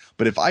did it.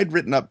 But if I'd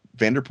written up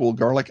Vanderpool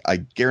garlic, I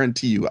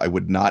guarantee you I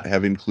would not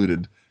have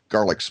included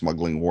garlic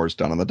smuggling wars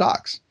down on the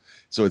docks.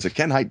 So it's a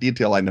Ken Hite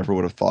detail I never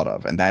would have thought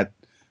of. And that,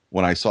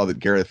 when I saw that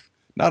Gareth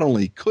not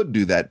only could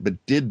do that,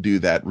 but did do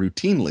that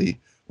routinely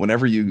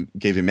whenever you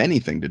gave him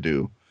anything to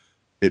do,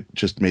 it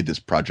just made this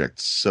project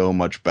so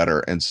much better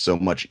and so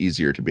much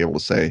easier to be able to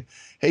say,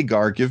 hey,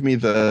 Gar, give me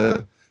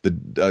the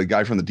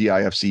guy from the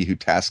DIFC who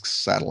tasks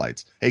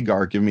satellites. Hey,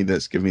 Gar, give me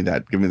this, give me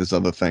that, give me this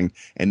other thing.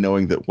 And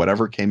knowing that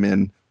whatever came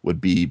in would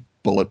be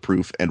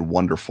bulletproof and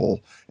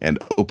wonderful and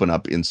open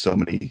up in so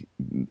many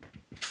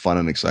fun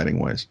and exciting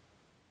ways.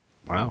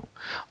 Wow.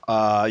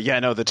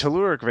 The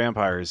telluric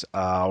vampires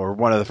were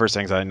one of the first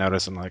things I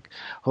noticed. I'm like,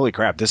 holy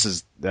crap, this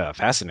is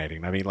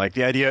fascinating. I mean, like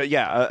the idea,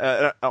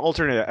 an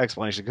alternate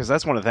explanation, because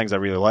that's one of the things I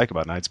really like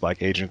about Night's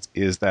Black Agents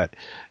is that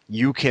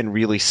you can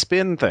really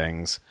spin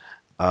things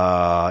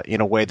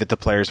in a way that the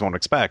players won't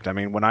expect. I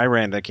mean, when I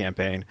ran the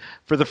campaign,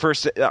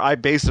 I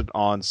based it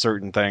on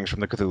certain things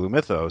from the Cthulhu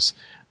mythos,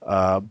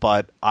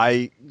 but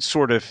I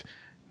sort of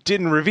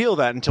didn't reveal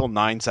that until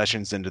 9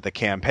 sessions into the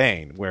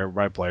campaign, where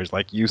my players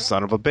like, you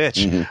son of a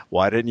bitch, mm-hmm.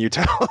 Why didn't you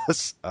tell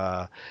us?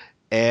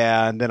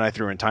 And then I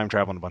threw in time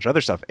travel and a bunch of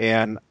other stuff.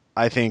 And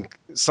I think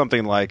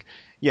something like,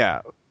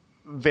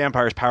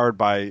 vampires powered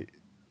by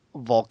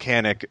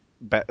volcanic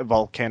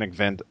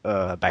vent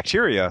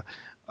bacteria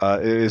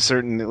is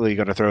certainly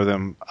going to throw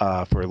them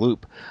for a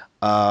loop.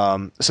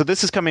 So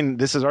this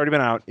has already been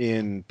out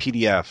in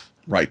PDF.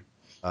 Right.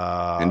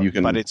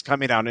 But it's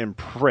coming out in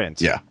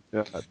print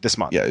this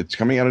month. Yeah, it's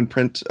coming out in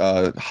print.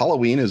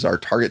 Halloween is our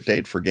target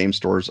date for game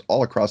stores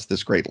all across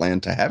this great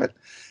land to have it.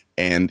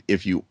 And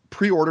if you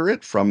pre-order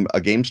it from a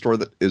game store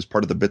that is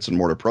part of the Bits and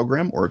Mortar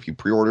program, or if you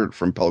pre-order it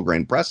from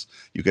Pelgrane Press,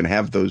 you can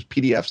have those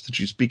PDFs that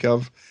you speak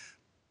of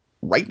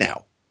right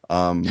now.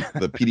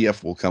 The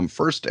PDF will come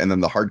first, and then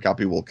the hard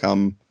copy will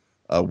come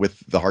with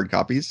the hard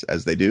copies,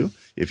 as they do.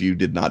 If you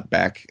did not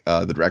back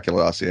the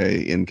Dracula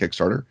dossier in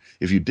Kickstarter,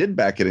 if you did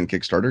back it in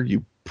Kickstarter,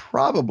 you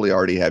probably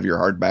already have your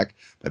hardback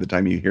by the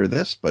time you hear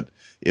this. But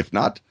if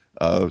not,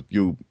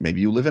 maybe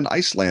you live in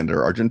Iceland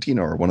or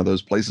Argentina or one of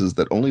those places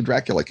that only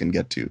Dracula can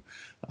get to.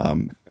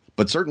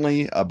 But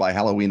certainly by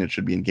Halloween, it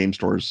should be in game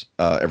stores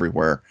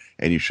everywhere,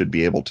 and you should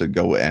be able to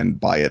go and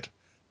buy it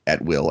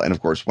at will. And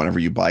of course, whenever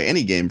you buy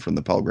any game from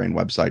the Pelgrane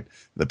website,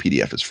 the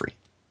PDF is free.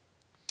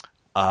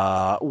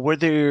 I'm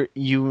looking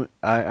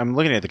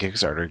at the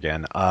Kickstarter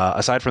again.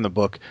 Aside from the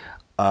book,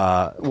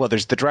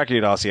 there's the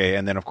Dracula dossier,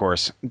 and then of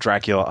course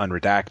Dracula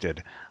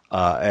Unredacted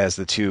as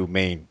the two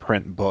main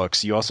print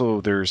books.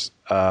 There's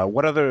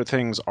what other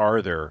things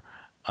are there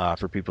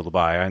for people to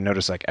buy? I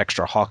noticed like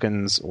Extra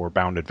Hawkins or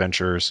Bound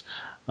Adventures.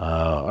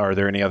 Are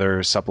there any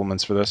other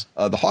supplements for this?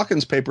 The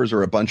Hawkins papers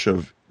are a bunch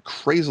of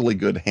crazily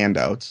good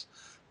handouts.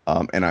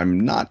 And I'm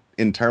not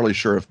entirely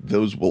sure if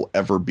those will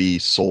ever be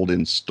sold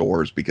in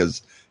stores,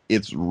 because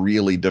it's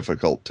really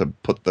difficult to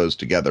put those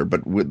together,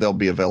 but they'll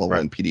be available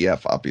in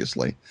PDF,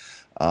 obviously.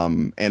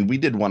 And we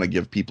did want to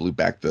give people who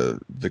backed the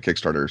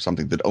Kickstarter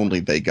something that only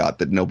they got,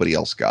 that nobody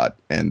else got.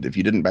 And if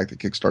you didn't back the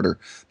Kickstarter,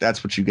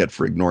 that's what you get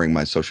for ignoring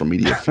my social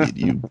media feed,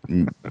 you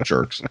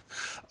jerks.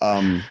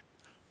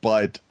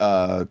 But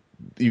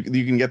you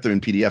can get them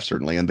in PDF,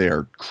 certainly, and they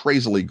are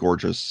crazily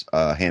gorgeous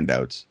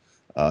handouts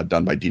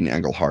done by Dean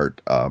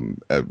Engelhardt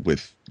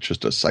with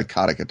just a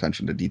psychotic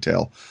attention to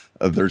detail.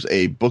 There's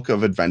a book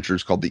of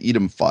adventures called the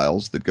Edom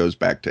Files that goes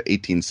back to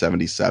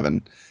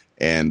 1877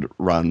 and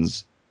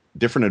runs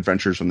different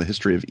adventures from the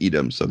history of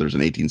Edom. So there's an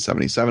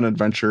 1877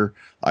 adventure.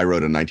 I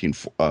wrote an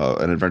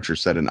adventure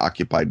set in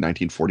occupied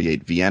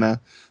 1948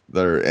 Vienna.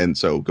 And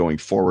so going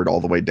forward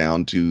all the way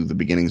down to the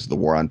beginnings of the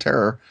War on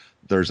Terror,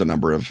 there's a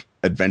number of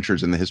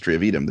adventures in the history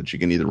of Edom that you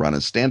can either run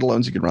as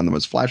standalones, you can run them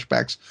as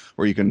flashbacks,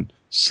 or you can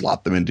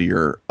slot them into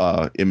your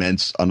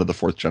immense Under the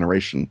Fourth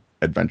Generation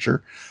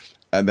adventure.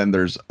 And then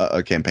there's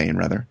a campaign,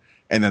 rather.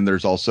 And then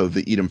there's also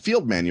the Edom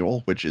Field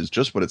Manual, which is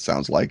just what it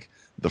sounds like.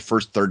 The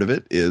first third of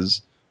it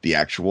is the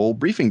actual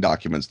briefing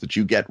documents that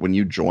you get when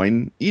you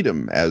join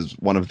Edom as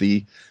one of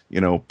the,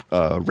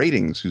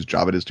 ratings whose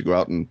job it is to go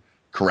out and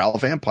corral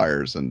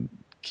vampires and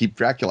keep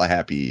Dracula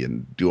happy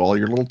and do all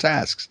your little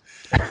tasks.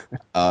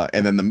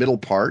 And then the middle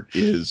part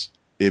is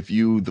if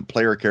you, the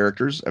player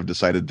characters, have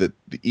decided that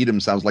the Edom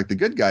sounds like the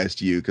good guys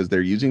to you because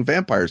they're using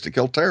vampires to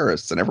kill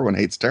terrorists and everyone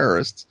hates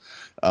terrorists,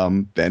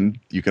 then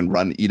you can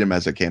run Edom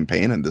as a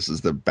campaign, and this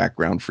is the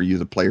background for you,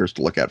 the players,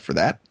 to look at for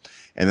that.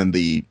 And then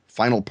the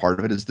final part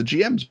of it is the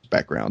GM's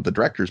background, the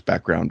director's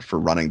background for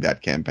running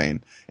that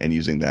campaign and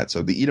using that.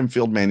 So the Edom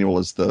Field Manual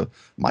is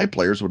my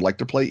players would like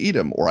to play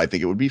Edom, or I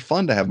think it would be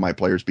fun to have my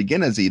players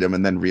begin as Edom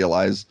and then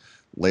realize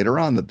later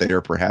on that they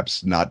are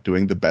perhaps not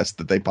doing the best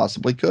that they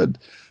possibly could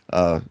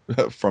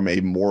from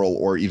a moral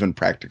or even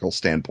practical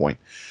standpoint.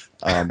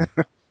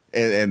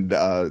 And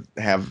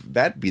have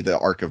that be the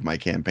arc of my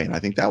campaign. I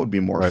think that would be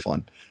more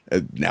fun.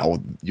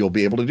 Now you'll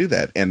be able to do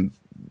that. And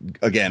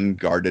again,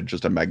 Gar did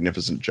just a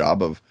magnificent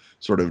job of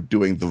sort of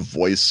doing the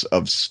voice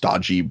of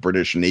stodgy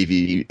British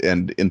Navy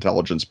and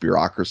intelligence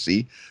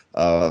bureaucracy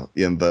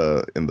in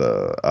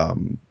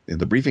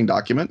the briefing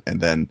document, and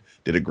then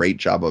did a great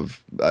job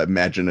of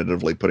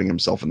imaginatively putting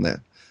himself in the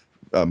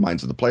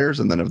minds of the players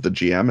and then of the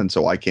GM. And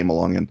so I came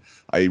along and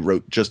I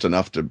wrote just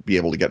enough to be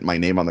able to get my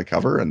name on the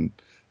cover and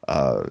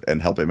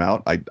help him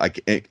out.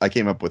 I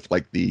came up with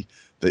like the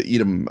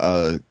Edom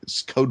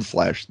code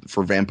flash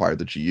for vampire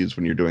that you use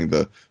when you're doing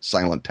the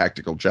silent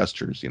tactical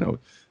gestures,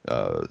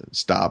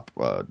 stop,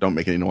 don't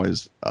make any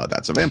noise,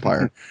 that's a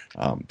vampire,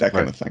 that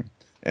kind of thing.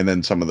 And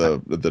then some of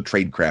the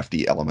trade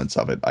crafty elements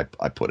of it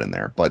I put in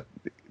there. But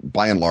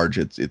by and large,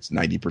 it's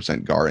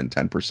 90% Gar and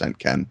 10%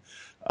 Ken.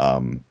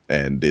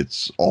 And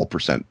it's all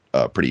percent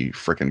pretty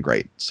freaking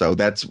great. So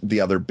that's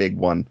the other big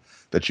one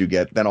that you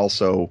get. Then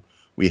also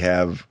we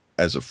have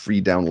as a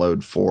free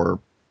download for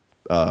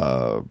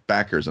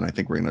backers, and I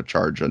think we're going to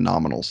charge a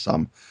nominal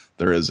sum.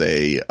 There is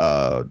a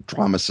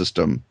drama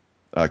system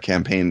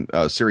campaign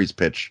series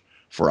pitch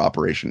for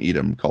Operation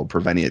Edom called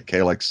Preveniat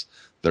Calyx.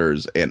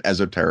 There's an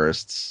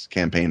Esoterrorists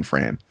campaign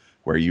frame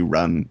where you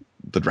run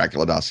the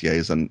Dracula Dossier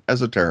as an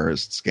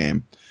Esoterrorists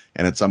game.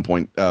 And at some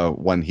point,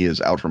 when he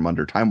is out from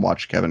under Time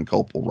Watch, Kevin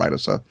Culp will write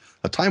us a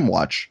Time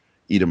Watch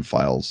Edom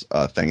Files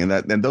thing.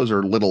 And those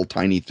are little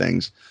tiny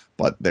things,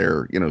 but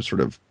they're,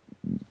 sort of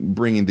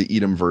bringing the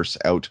Edomverse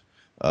out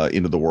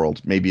into the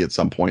world. Maybe at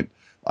some point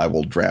I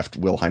will draft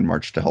Will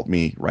Heinmarch to help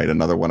me write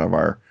another one of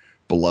our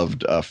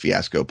beloved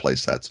Fiasco play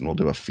sets, and we'll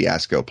do a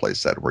Fiasco play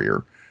set where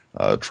you're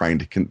trying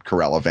to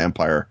corral a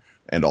vampire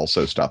and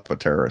also stop a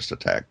terrorist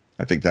attack.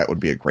 I think that would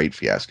be a great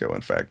Fiasco,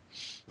 in fact.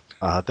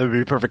 That would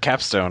be a perfect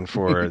capstone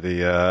for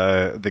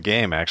the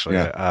game, actually.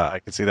 Yeah. I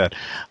can see that.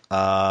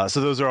 So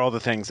those are all the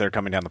things that are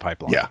coming down the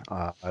pipeline. Yeah.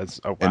 Oh,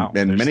 wow.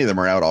 And many of them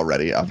are out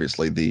already.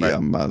 Obviously, the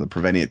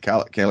Preveniat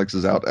Calyx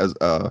is out. As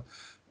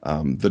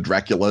the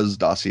Dracula's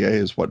Dossier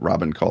is what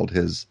Robin called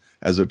his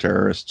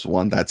Esoterrorists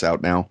one. That's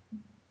out now.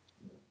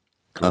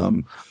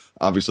 Cool.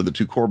 Obviously, the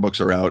two core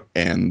books are out,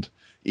 and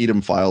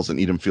Edom Files and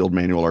Edom Field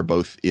Manual are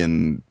both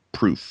in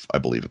proof, I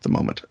believe, at the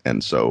moment.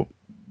 And so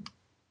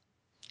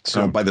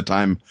by the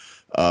time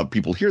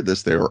people hear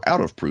this, they're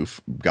out of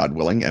proof, God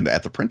willing, and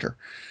at the printer.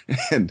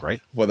 And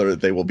whether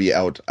they will be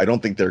out, I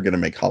don't think they're going to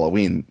make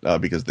Halloween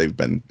because they've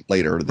been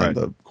later than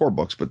the core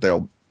books, but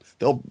they'll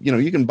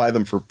you can buy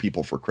them for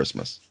people for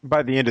Christmas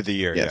by the end of the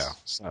year. Yes. Yeah.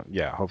 So,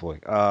 yeah, hopefully.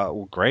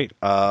 Well, great.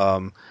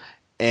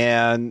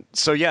 And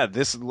so,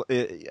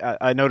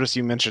 I noticed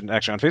you mentioned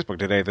actually on Facebook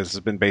today, this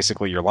has been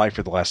basically your life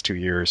for the last 2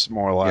 years,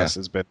 more or less,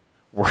 has been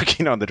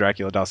working on the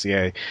Dracula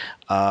Dossier.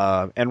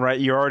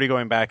 And you're already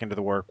going back into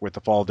the work with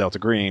the Fall of Delta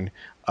Green,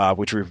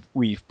 which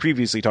we've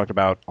previously talked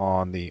about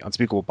on the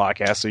Unspeakable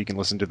podcast, so you can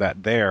listen to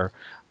that there.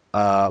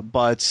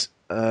 But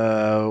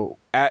do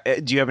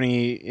you have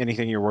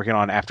anything you're working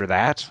on after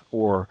that,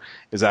 or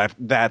is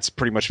that's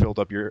pretty much filled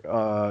up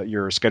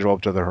your schedule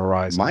up to the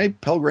horizon? My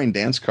Pelgrane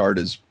dance card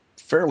is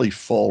fairly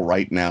full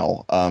right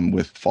now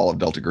with Fall of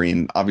Delta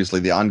Green. Obviously,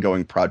 the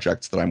ongoing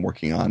projects that I'm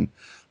working on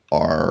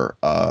are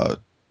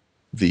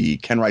the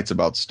Ken Writes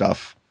About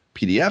Stuff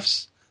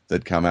PDFs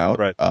that come out.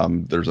 Right.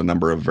 There's a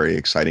number of very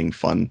exciting,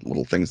 fun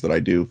little things that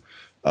I do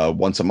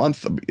once a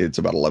month. It's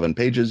about 11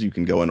 pages. You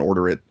can go and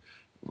order it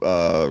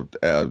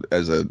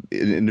as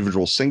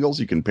individual singles.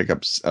 You can pick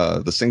up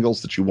the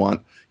singles that you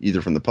want,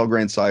 either from the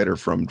Pelgrane site or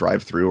from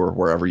DriveThru or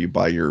wherever you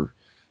buy your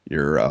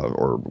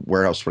or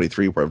Warehouse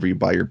 23, wherever you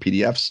buy your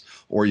PDFs,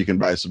 or you can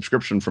buy a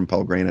subscription from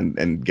Pelgrane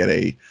and get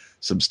a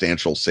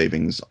substantial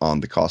savings on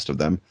the cost of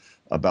them.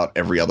 About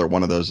every other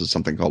one of those is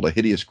something called a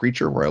hideous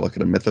creature, where I look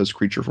at a mythos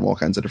creature from all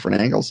kinds of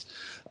different angles.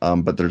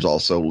 But there's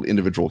also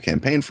individual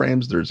campaign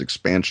frames. There's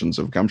expansions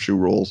of Gumshoe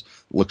rules,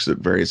 looks at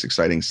various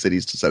exciting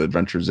cities to set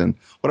adventures in.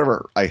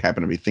 Whatever I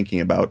happen to be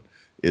thinking about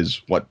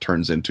is what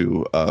turns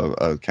into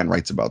Ken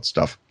Writes About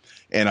stuff.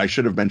 And I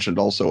should have mentioned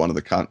also under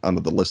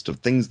the list of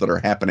things that are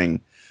happening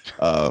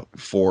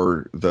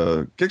for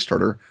the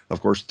Kickstarter,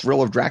 of course,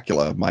 Thrill of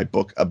Dracula, my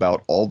book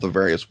about all the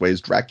various ways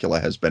Dracula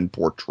has been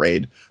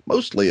portrayed,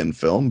 mostly in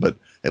film, but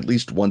at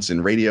least once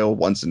in radio,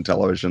 once in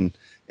television,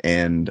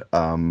 and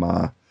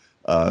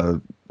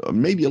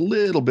maybe a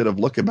little bit of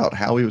look about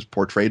how he was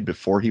portrayed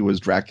before he was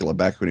Dracula,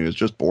 back when he was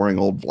just boring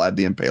old Vlad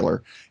the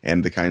Impaler,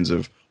 and the kinds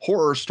of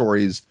horror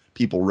stories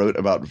people wrote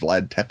about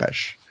Vlad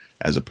Tepes,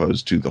 as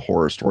opposed to the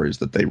horror stories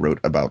that they wrote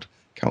about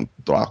Count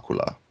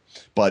Dracula.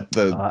 But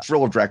the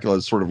Thrill of Dracula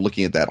is sort of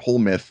looking at that whole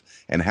myth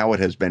and how it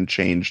has been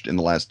changed in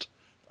the last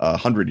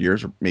 100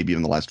 years, or maybe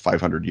even the last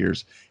 500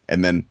 years,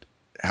 and then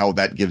how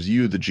that gives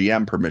you, the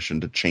GM,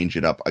 permission to change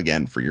it up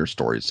again for your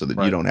stories, so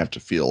that you don't have to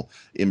feel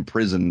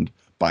imprisoned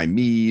by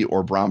me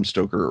or Bram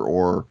Stoker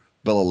or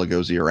Bela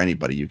Lugosi or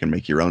anybody. You can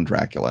make your own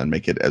Dracula and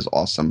make it as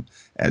awesome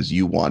as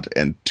you want,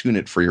 and tune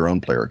it for your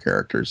own player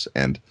characters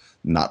and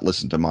not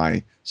listen to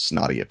my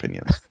snotty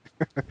opinions.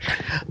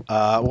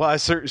 Well,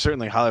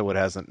 certainly Hollywood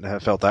hasn't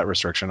felt that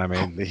restriction. I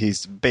mean,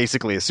 he's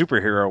basically a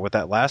superhero with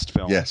that last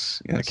film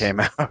that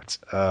came out.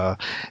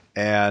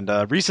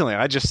 And recently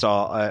I just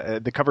saw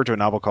the cover to a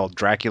novel called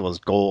Dracula's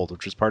Gold,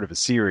 which was part of a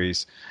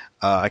series.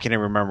 I can't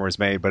even remember when it was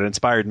made, but it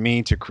inspired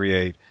me to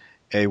create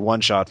a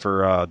one-shot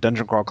for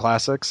Dungeon Crawl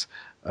Classics,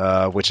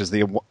 which is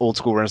the old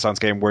school Renaissance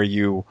game where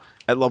you,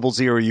 at level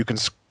 0, you can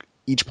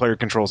each player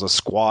controls a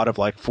squad of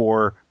like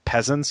 4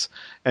 peasants,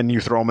 and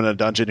you throw them in a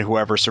dungeon.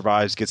 Whoever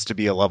survives gets to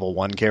be a level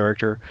 1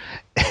 character.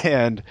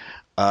 And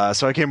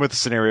so I came with a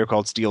scenario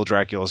called Steal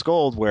Dracula's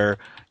Gold, where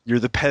you're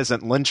the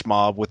peasant lynch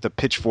mob with the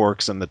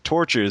pitchforks and the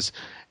torches,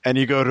 and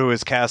you go to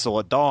his castle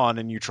at dawn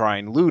and you try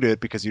and loot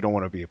it because you don't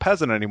want to be a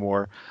peasant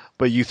anymore.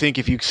 But you think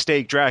if you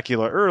stake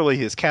Dracula early,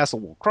 his castle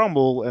will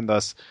crumble, and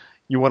thus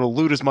you want to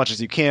loot as much as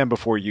you can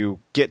before you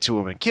get to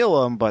him and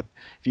kill him. But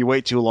if you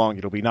wait too long,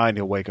 it'll be night and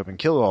he'll wake up and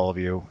kill all of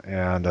you.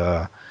 And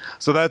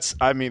so that's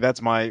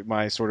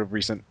my sort of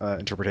recent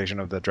interpretation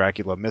of the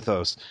Dracula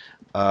mythos.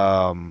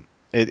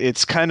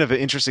 It's kind of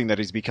interesting that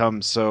he's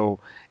become so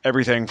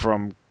everything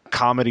from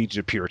comedy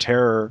to pure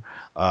terror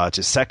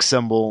to sex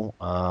symbol.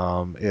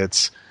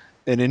 It's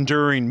an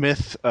enduring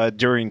myth,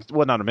 not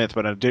a myth,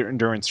 but an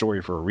enduring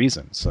story for a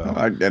reason. So,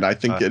 I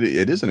think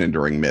it is an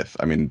enduring myth.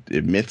 I mean,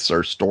 myths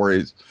are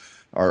stories.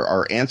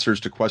 Are answers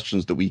to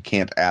questions that we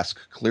can't ask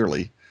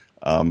clearly.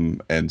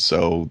 And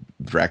so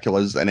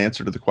Dracula is an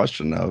answer to the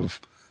question of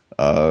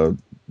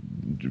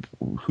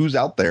who's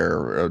out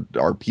there?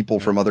 Are people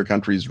from other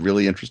countries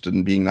really interested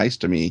in being nice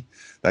to me?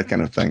 That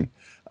kind of thing.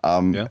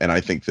 And I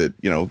think that,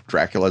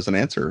 Dracula is an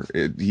answer.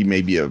 He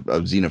may be a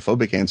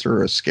xenophobic answer,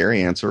 or a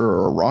scary answer,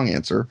 or a wrong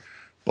answer,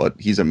 but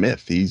he's a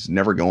myth. He's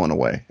never going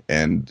away.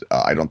 And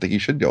I don't think he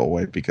should go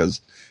away,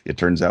 because it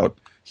turns out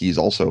he's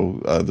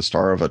also the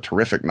star of a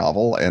terrific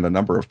novel and a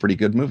number of pretty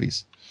good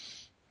movies.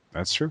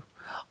 That's true.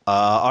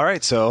 All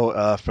right,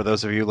 so for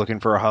those of you looking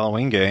for a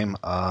Halloween game,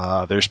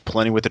 there's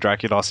plenty with the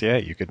Dracula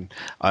Dossier. You can,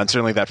 and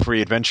certainly that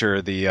free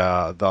adventure,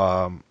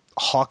 the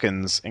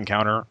Hawkins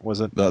encounter,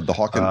 was it? The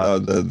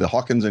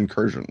Hawkins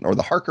incursion, or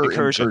the Harker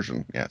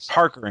incursion. Yes,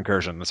 Harker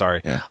incursion.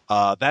 Sorry, yeah.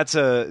 That's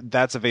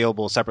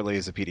available separately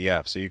as a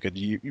PDF, so you could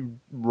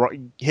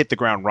hit the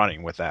ground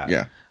running with that.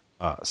 Yeah.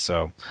 That's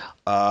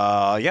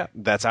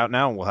out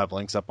now. We'll have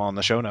links up on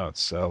the show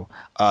notes. So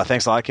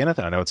thanks a lot, Kenneth.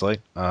 I know it's late.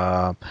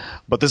 But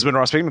this has been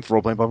Ross Pigman for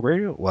Role Playing Public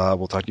Radio.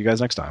 We'll talk to you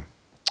guys next time.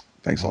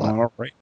 Thanks a lot. All right.